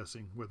we're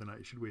discussing whether or not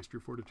you should waste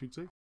your fortitude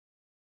save.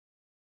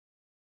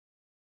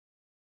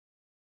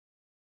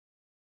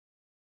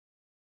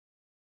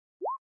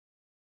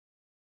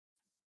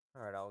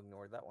 All right, I'll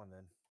ignore that one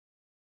then.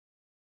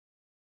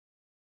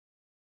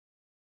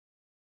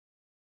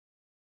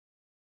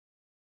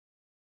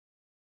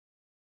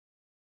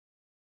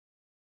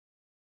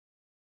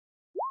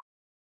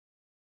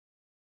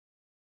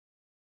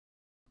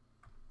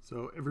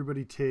 So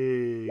everybody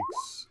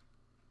takes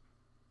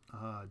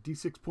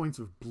d6 points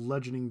of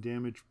bludgeoning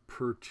damage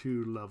per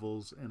 2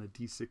 levels and a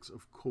d6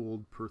 of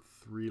cold per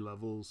 3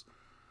 levels.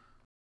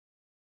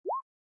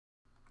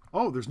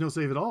 Oh, there's no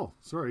save at all.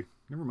 Sorry,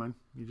 never mind.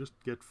 You just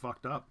get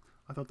fucked up.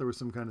 I thought there was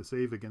some kind of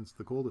save against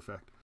the cold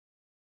effect.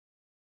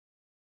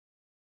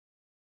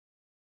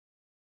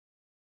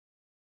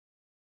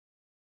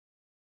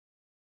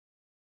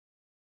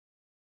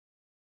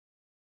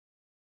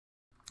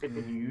 Can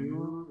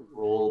you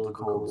roll the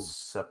cold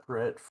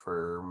separate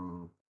for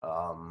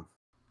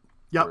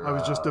Yeah, for, I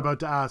was just about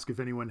to ask if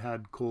anyone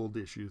had cold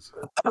issues.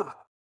 No,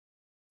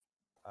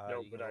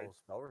 You but can roll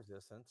spell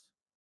resistance.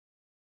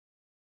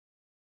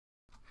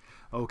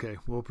 Okay,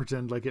 we'll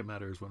pretend like it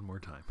matters one more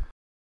time.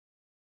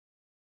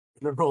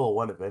 you're gonna roll a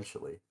 1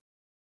 eventually.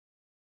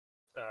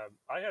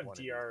 I have One of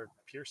these. DR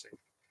piercing,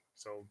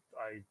 so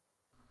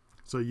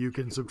So you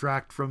can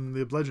subtract from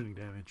the bludgeoning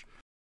damage.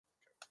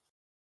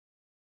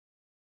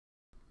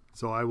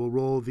 So I will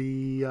roll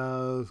the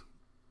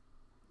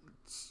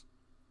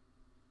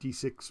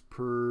d6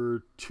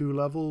 per 2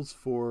 levels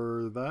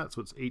for that.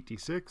 So it's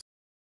 8d6.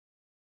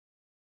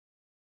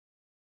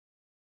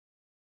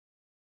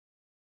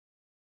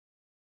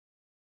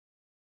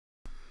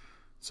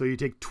 So you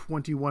take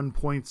 21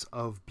 points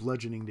of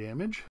bludgeoning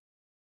damage.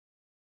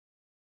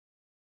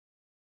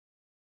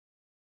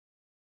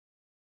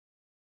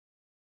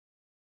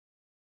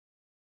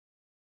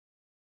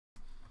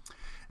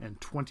 And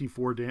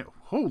 24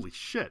 holy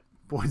shit,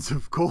 points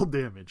of cold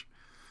damage.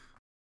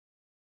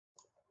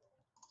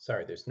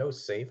 Sorry, there's no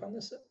save on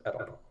this at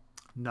all.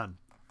 None.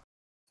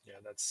 yeah,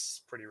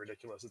 that's pretty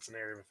ridiculous. It's an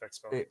area of effect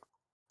spell. Hey,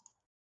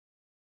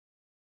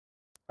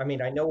 I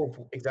mean, I know of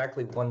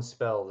exactly one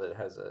spell that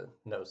has a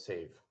no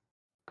save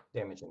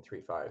damage in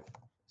 3/5.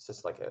 It's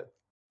just like a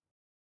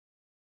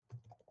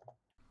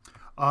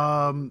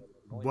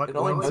What It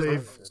only one does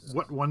save? one.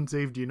 What one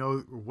save do you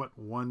know? Or what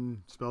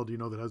one spell do you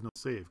know that has no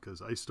save?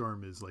 Because Ice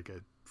Storm is like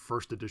a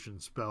first edition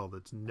spell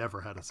that's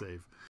never had a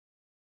save.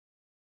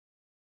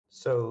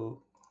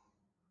 so.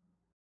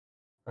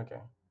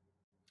 Okay,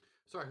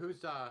 Sorry,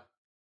 who's I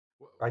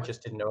what-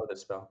 just didn't know the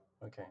spell.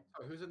 Okay,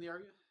 sorry, who's in the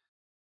area?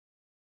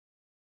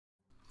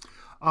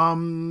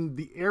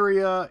 The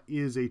area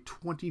is a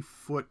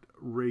 20-foot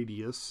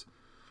radius,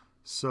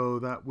 so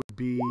that would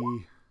be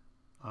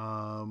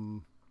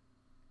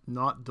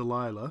not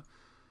Delilah.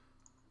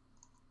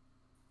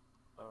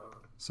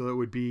 So it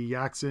would be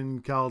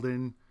Yaxin,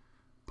 Kaldin,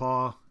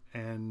 Paw,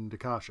 and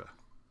Akasha.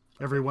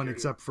 Everyone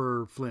except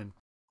for Flynn.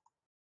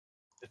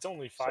 It's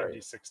only Sorry.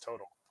 5d6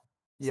 total.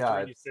 It's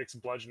yeah,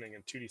 3d6 bludgeoning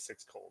and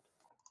 2d6 cold.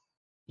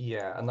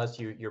 yeah, unless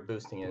you're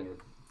boosting it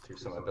through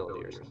some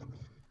ability or something.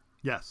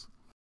 Yes.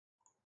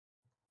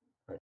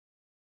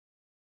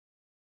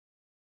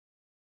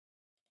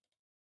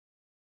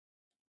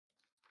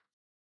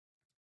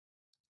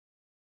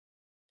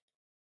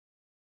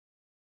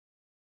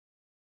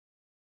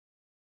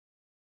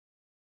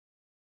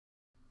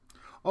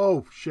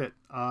 Oh shit!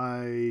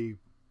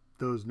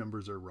 Those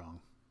numbers are wrong.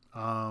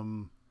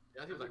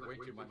 That seems like way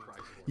too much price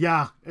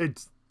for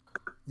it.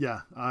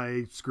 Yeah,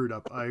 I screwed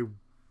up.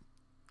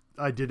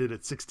 I did it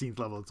at 16th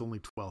level. It's only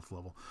 12th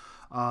level.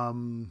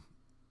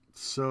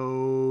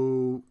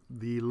 So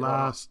the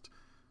last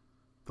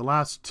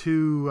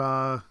two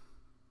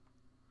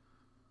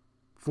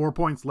 4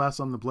 points less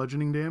on the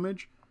bludgeoning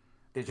damage.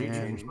 Did you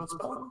change the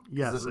spell?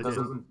 Yes, I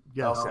did.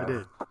 Yes, I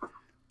did.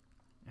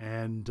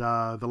 And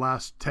the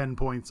last 10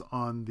 points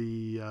on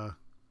the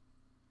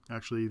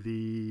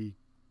the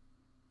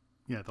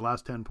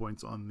last 10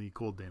 points on the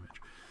cold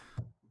damage.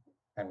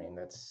 I mean,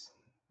 that's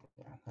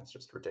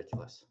just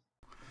ridiculous.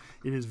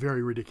 It is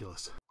very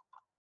ridiculous.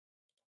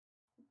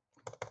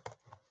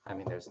 I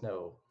mean, there's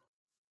no.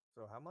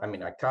 So how much? I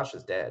mean,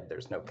 Akasha's dead.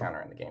 There's no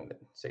counter in the game that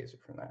saves her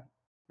from that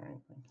or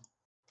anything.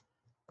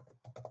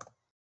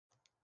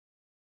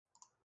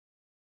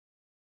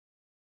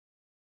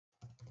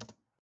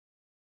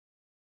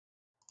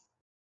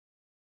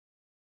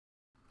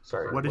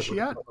 Sorry, What is she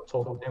at?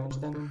 Total damage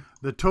then?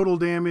 The total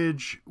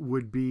damage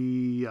would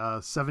be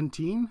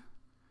 17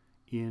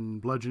 in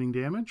bludgeoning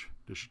damage.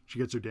 She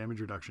gets her damage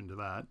reduction to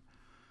that.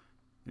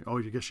 Oh,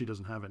 I guess she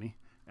doesn't have any.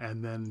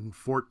 And then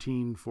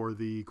 14 for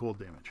the cold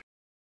damage.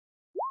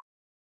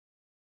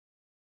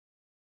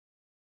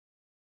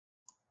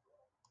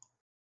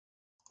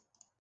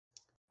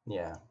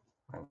 Yeah,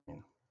 I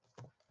mean.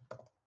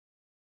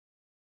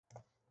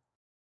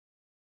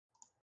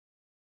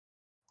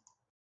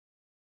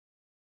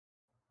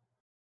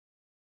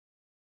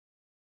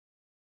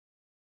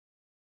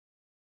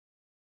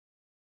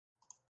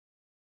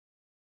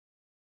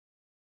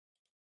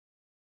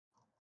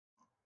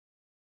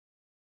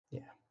 Yeah.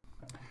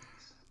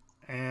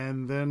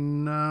 And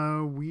then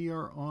we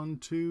are on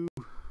to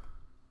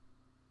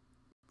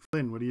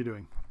Flynn. What are you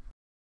doing?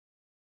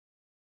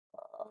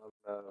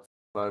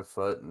 5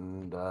 foot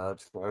and try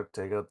to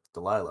take out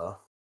Delilah.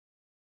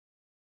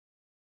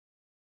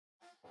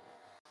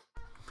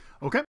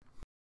 Okay.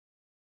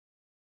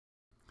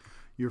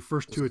 Your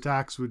first two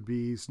attacks would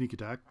be sneak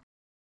attack.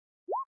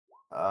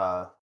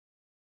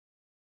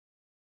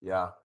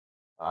 Yeah.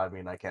 I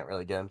mean, I can't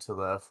really get into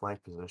the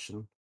flank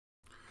position.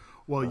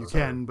 Well, you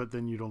can, but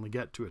then you'd only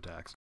get 2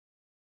 attacks.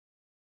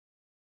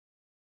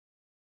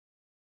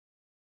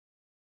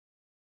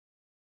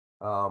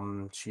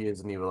 She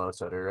is an evil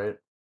outsider, right?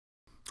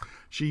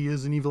 She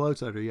is an evil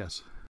outsider,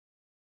 yes.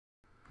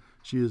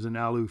 She is an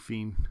Alu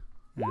fiend,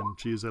 and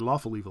she is a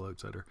lawful evil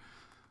outsider.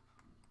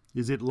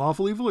 Is it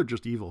lawful evil or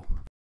just evil?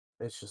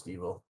 It's just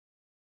evil.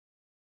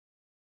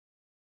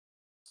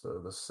 So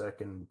the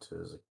second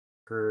is a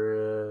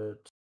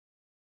crit.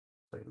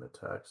 Second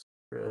attack's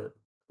crit.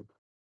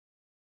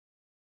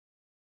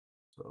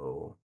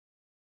 So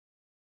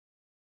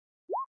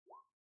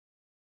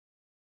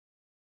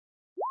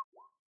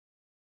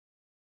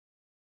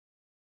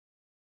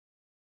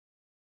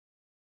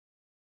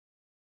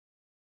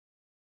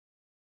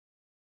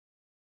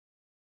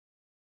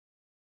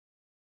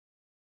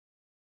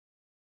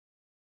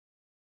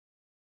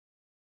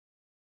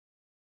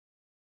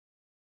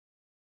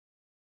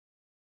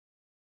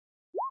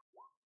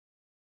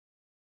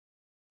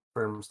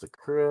confirms the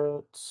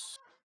crit.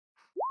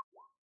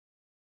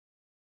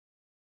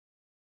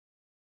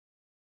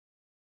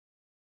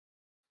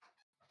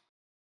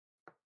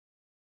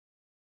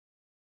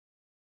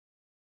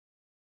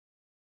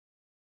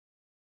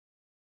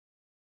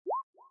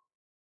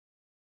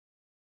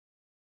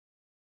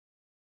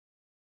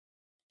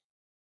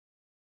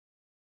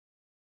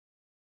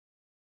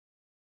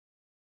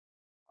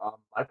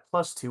 My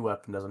 +2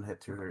 weapon doesn't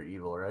hit through her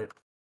evil, right?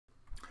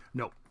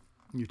 No.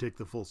 You take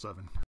the full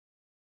 7.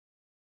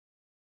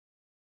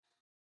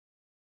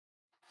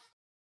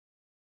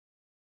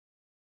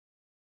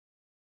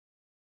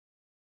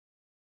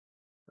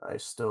 I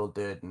still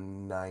did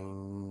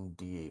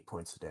 98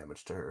 points of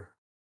damage to her.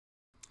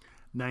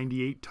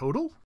 98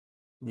 total?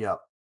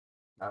 Yep.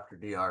 After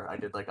DR, I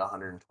did like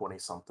 120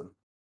 something.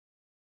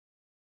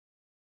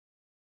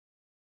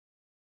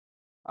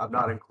 I'm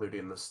not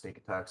including the sneak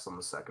attacks on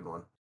the second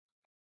one.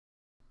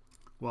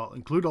 Well,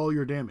 include all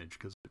your damage,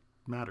 because it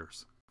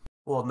matters.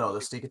 Well, no, the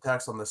sneak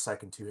attacks on the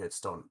second 2 hits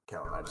don't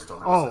count. I just don't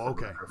have Oh, a separate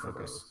okay. number for Okay.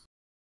 those.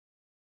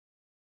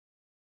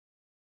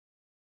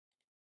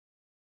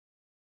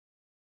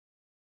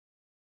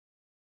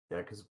 Yeah,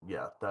 because,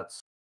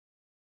 that's...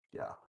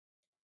 Yeah.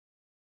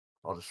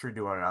 I'll just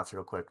redo my math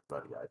real quick,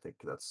 but yeah, I think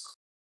that's...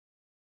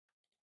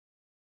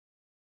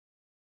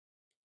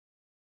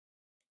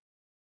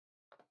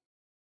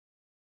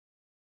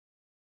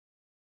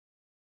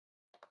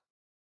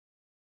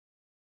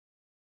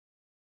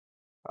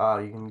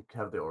 You can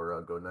have the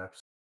aura go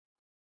next.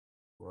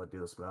 Will I do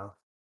this math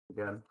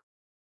again?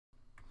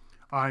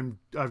 I've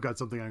got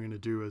something I'm going to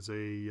do as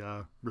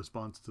a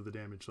response to the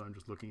damage, so I'm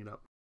just looking it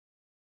up.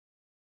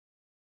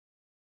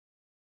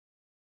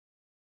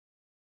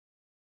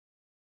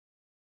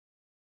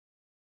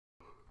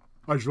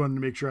 I just wanted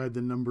to make sure I had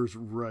the numbers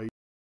right.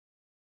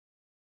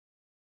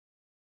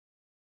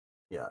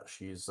 Yeah,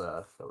 she's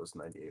that was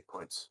 98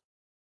 points.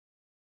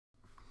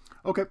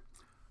 Okay.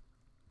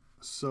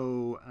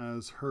 So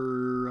as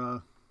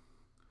her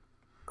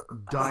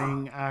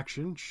dying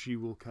action, she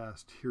will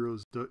cast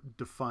Hero's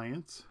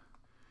Defiance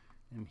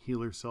and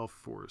heal herself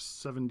for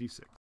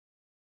 76.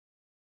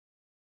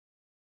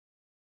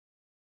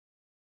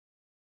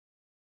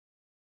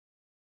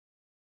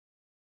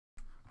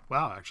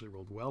 Wow, actually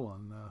rolled well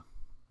on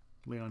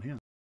lay on hands.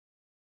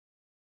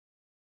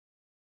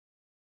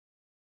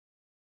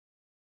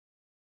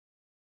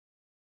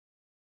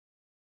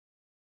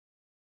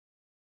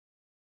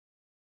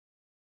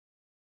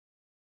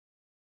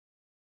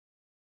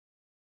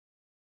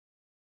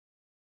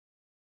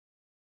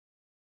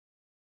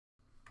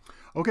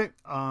 Okay,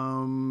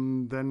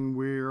 then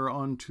we're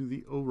on to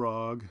the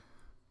Orog,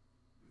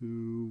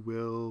 who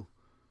will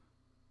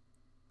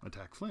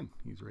attack Flynn.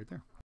 He's right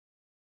there.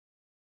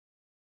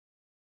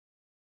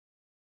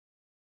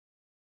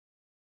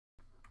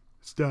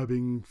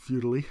 Stabbing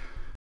futilely.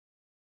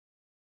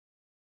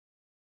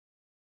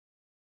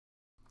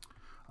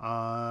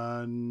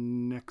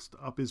 Next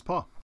up is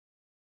Paw.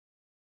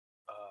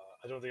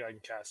 I don't think I can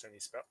cast any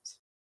spells.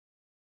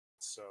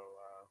 So,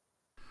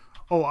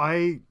 Oh,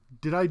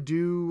 did I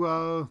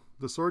do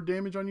the sword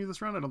damage on you this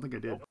round? I don't think I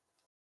did. Nope.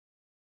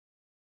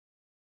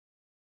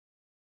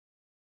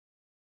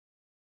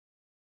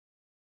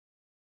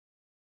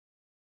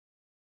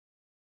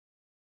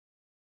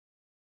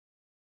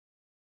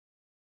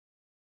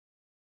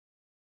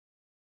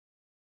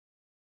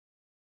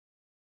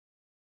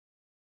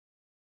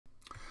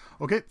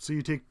 Okay, so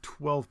you take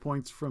 12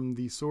 points from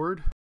the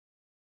sword.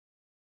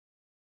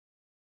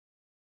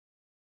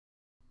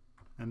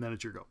 And then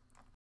it's your go.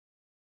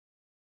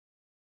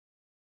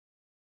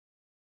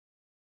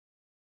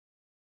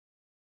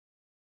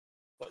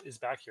 what is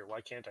back here?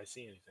 Why can't I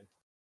see anything?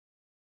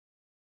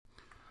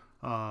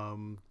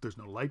 There's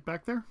no light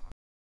back there.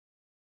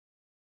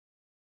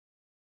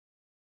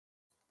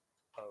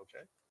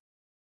 Okay.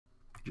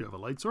 Do you have a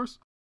light source?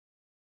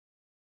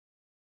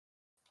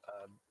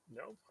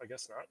 No, I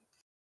guess not.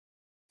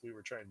 We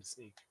were trying to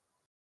sneak.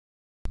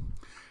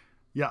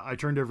 Yeah, I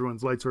turned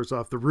everyone's light source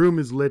off. The room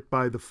is lit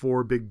by the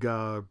 4 big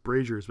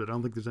braziers, but I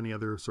don't think there's any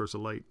other source of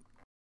light.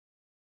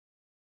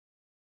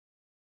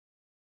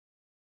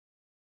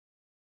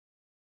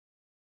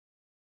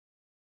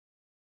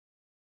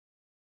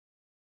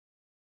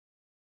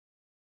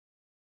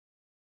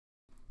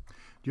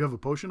 Do you have a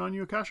potion on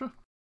you, Akasha?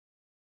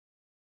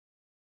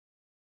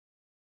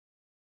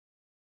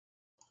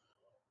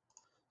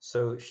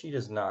 So she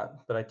does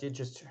not, but I did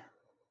just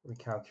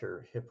recalculate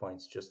her hit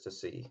points just to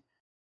see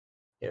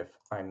if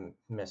I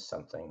missed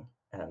something.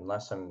 And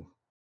unless I'm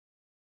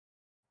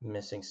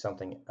missing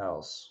something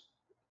else,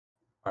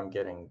 I'm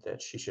getting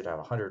that she should have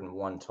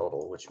 101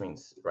 total, which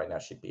means right now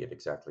she'd be at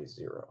exactly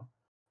 0.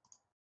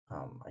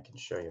 I can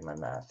show you my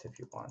math if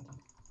you want.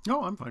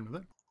 No, I'm fine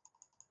with it.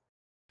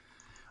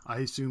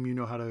 I assume you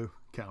know how to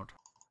count.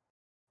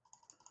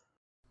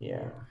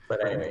 Yeah,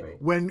 but anyway.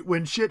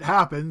 When shit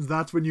happens,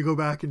 that's when you go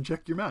back and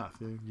check your math.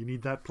 You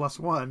need that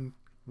 +1.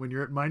 When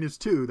you're at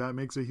 -2, that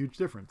makes a huge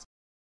difference.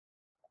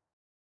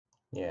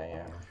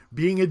 Yeah.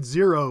 Being at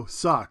 0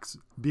 sucks.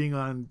 Being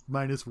on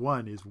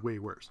 -1 is way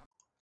worse.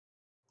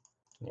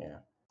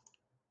 Yeah.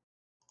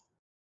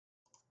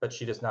 But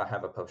she does not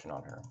have a potion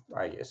on her.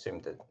 I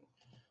assumed that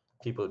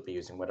people would be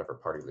using whatever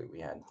party loot we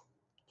had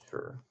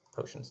for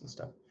potions and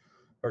stuff,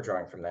 or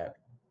drawing from that.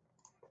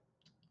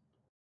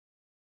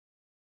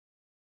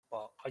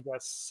 Well, I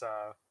guess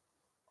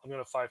I'm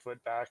going to 5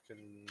 foot back,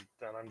 and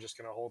then I'm just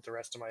going to hold the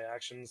rest of my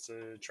actions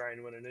to try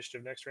and win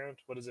initiative next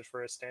round. What is it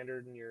for a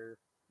standard in your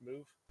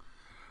move?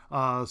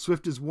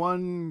 Swift is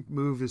 1,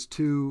 move is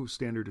 2,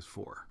 standard is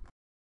 4.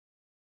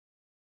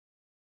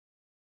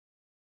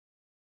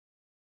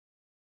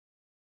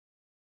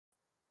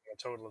 A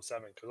total of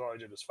 7, because all I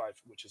did was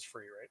 5, which is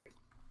free, right?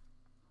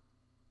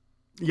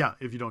 Yeah,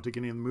 if you don't take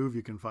any in the move,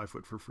 you can 5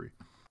 foot for free.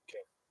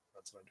 Okay,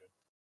 that's what I'm doing.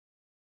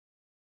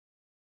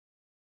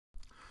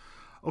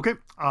 Okay,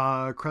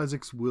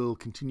 Krazix will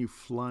continue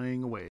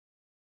flying away.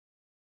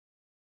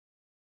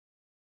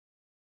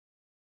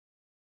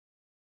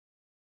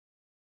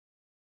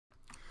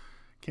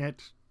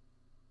 Can't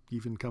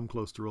even come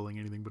close to rolling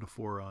anything but a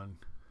 4 on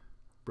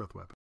breath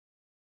weapon.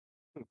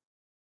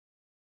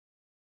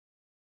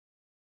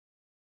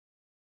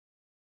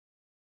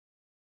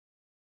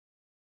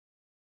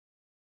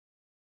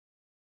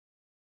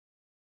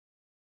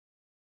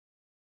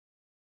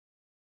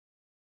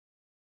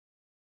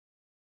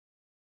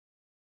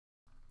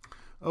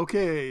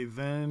 Okay,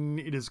 then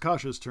it is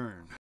Kasha's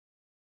turn.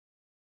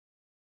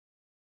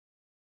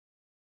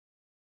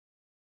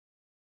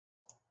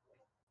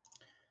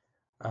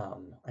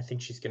 I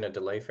think she's going to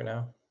delay for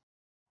now.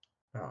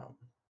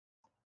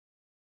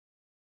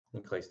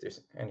 In case there's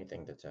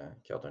anything that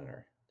Keldon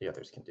or the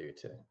others can do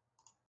to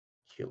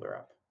heal her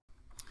up.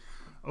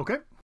 Okay,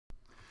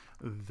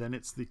 then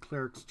it's the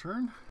cleric's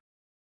turn.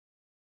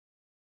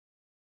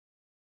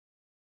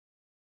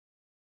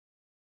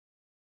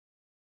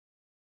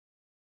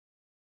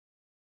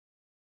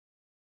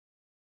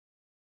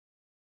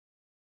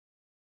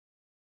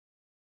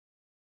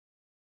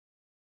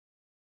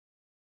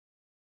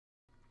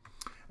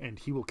 And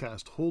he will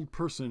cast Hold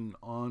Person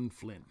on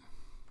Flynn.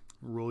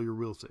 Roll your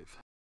will save.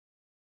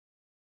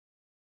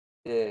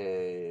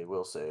 Yay,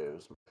 will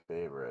saves, my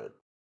favorite.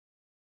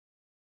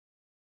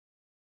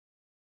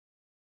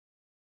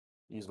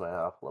 Use my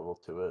half level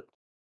to it.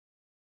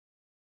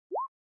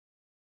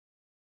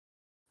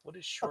 What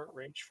is short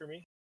range for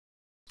me?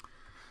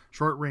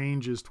 Short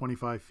range is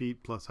 25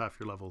 feet plus half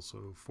your level,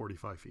 so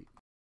 45 feet.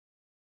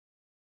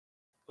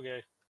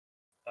 Okay.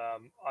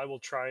 I will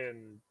try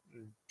and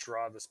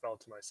draw the spell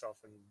to myself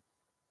and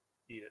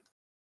eat it.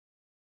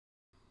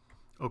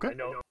 Okay. I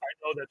know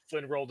that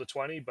Flynn rolled a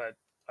 20, but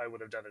I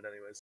would have done it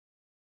anyways.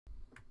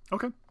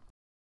 Okay.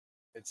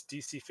 It's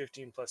DC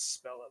 15 plus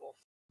spell level.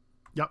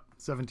 Yep,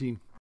 17.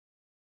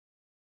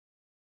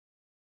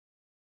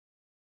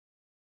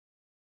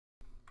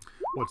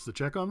 What's the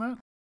check on that?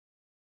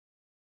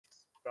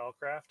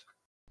 Spellcraft.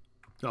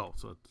 Oh,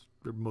 so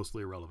they're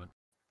mostly irrelevant.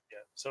 Yeah,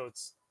 so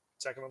it's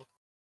second level.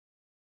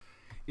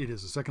 It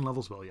is a second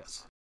level spell,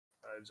 yes.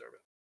 I absorb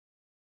it.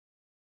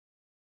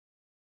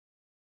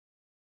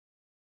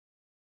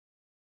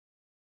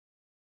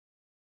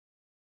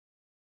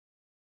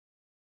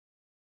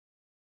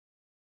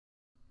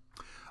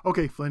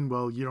 Okay, Flynn,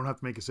 well, you don't have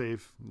to make a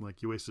save.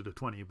 Like, you wasted a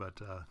 20,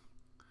 but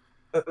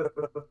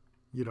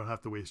you don't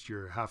have to waste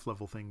your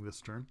half-level thing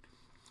this turn.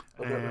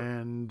 Okay.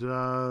 And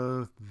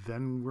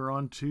then we're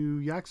on to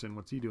Yaxon.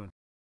 What's he doing?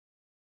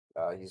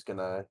 He's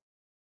gonna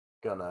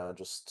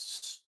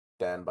just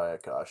stand by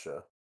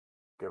Akasha,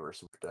 give her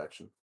some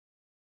protection.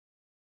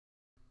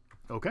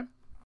 Okay.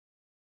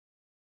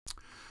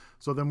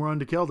 So then we're on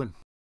to Keldon.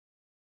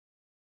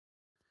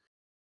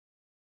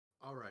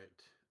 All right.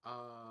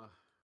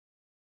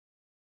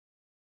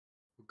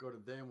 We'll go to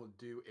them. We'll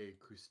do a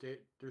Crusader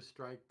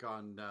strike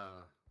on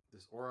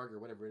this Orog or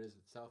whatever it is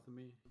that's south of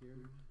me here.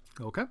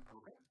 Okay.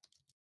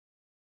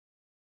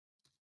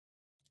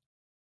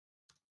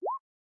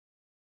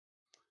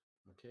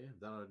 Okay,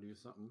 that'll do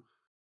something.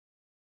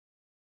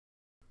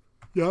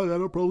 Yeah,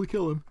 that'll probably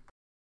kill him.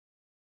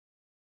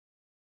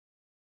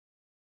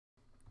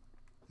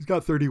 He's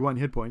got 31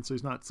 hit points, so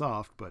he's not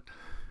soft, but...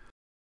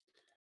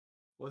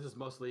 Well, this is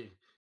mostly...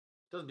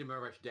 doesn't do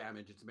very much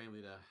damage. It's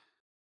mainly to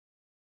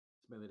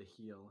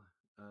heal.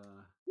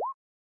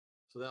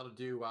 So that'll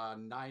do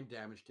 9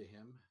 damage to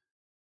him.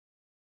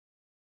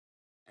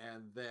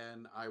 And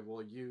then I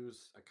will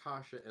use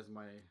Akasha as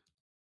my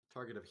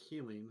target of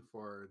healing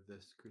for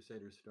this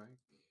Crusader strike.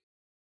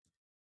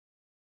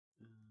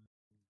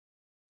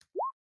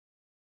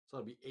 So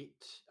it'll be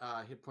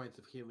 8 hit points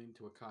of healing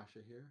to Akasha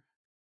here.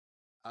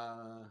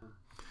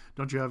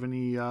 Don't you have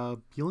any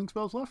healing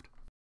spells left?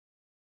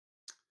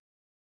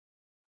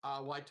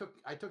 Well, I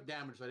took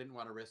damage, so I didn't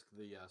want to risk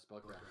the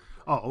spellcraft.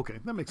 Oh, okay.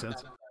 That makes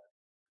sense.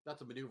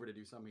 That's a maneuver to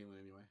do some healing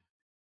anyway.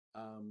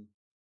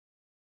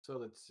 So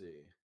let's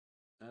see.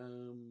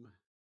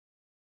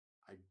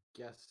 I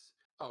guess.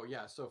 Oh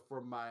yeah. So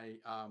for my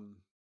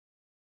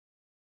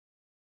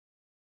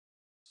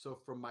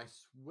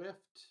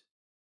swift,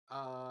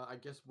 I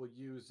guess we'll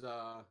use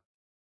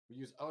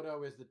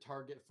Odo as the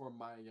target for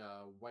my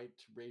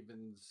White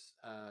Raven's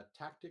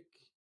tactic,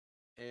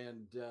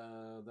 and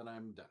then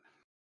I'm done.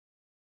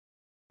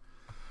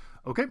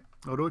 Okay.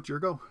 Odo, it's your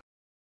go.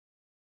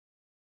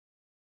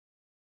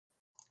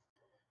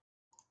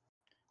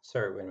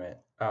 Sorry, wait a minute.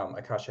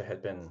 Akasha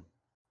had been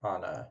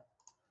on a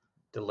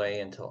delay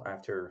until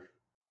after.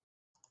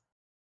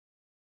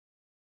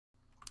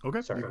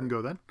 Okay, Sorry. you can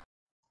go then.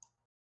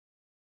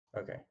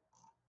 Okay.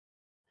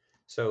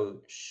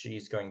 So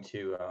she's going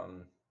to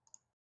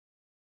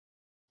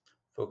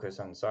focus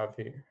on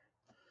Xavir.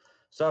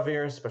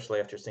 Xavir, especially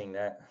after seeing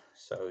that.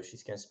 So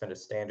she's going to spend a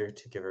standard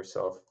to give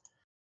herself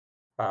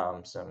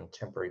some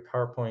temporary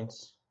power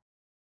points.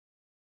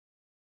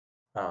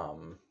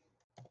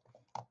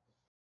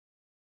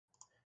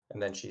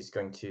 And then she's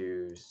going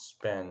to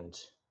spend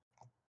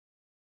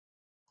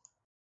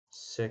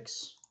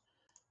 6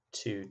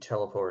 to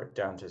teleport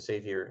down to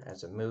Xavir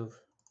as a move.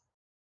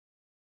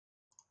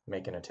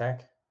 Make an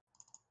attack.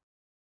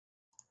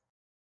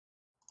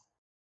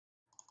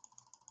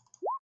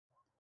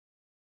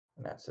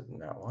 And that's a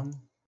nat 1.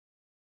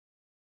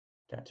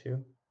 Nat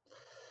 2.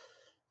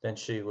 Then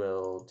she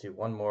will do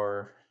one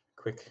more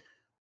quick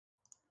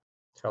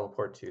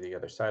teleport to the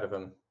other side of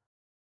him.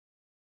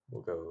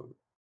 We'll go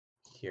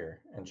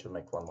here, and she'll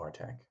make one more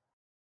attack.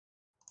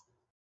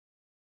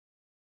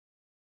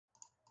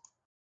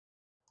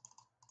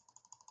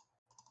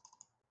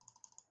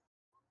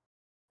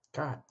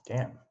 God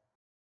damn.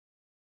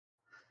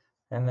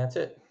 And that's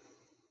it.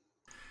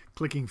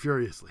 Clicking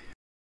furiously.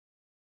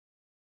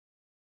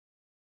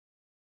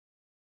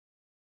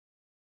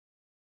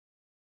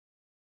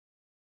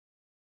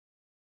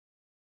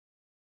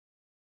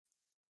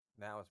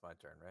 Now it's my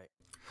turn, right?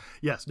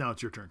 Yes, now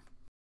it's your turn.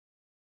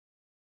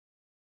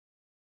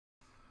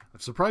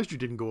 I'm surprised you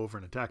didn't go over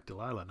and attack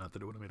Delilah. Not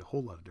that it would have made a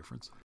whole lot of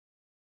difference.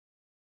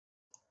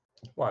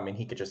 Well, I mean,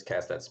 he could just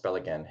cast that spell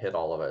again, hit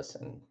all of us,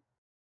 and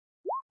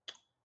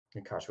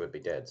Akasha would be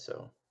dead,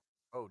 so...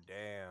 Oh,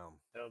 damn.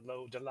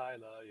 Hello,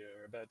 Delilah.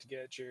 You're about to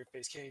get your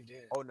face caved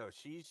in. Oh, no.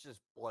 She's just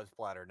blood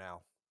splatter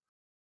now.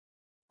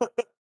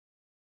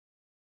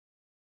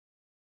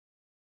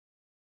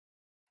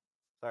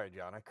 Sorry,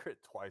 John. I crit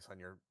twice on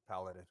your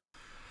paladin.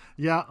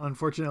 Yeah,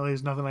 unfortunately,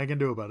 there's nothing I can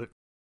do about it.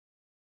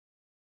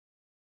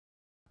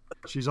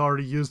 She's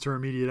already used her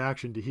immediate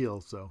action to heal,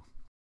 so.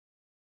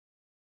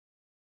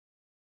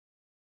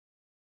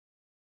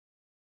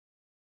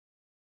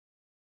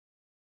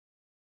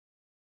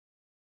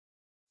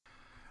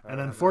 And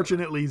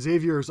unfortunately,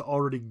 Xavier's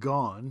already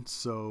gone,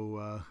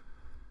 so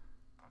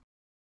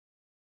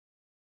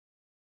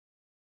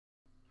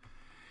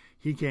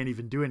he can't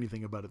even do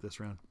anything about it this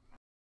round.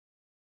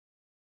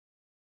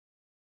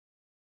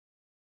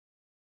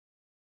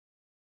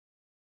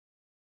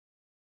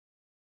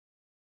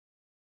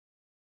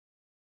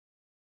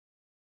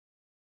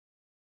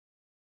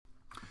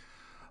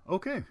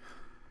 Okay.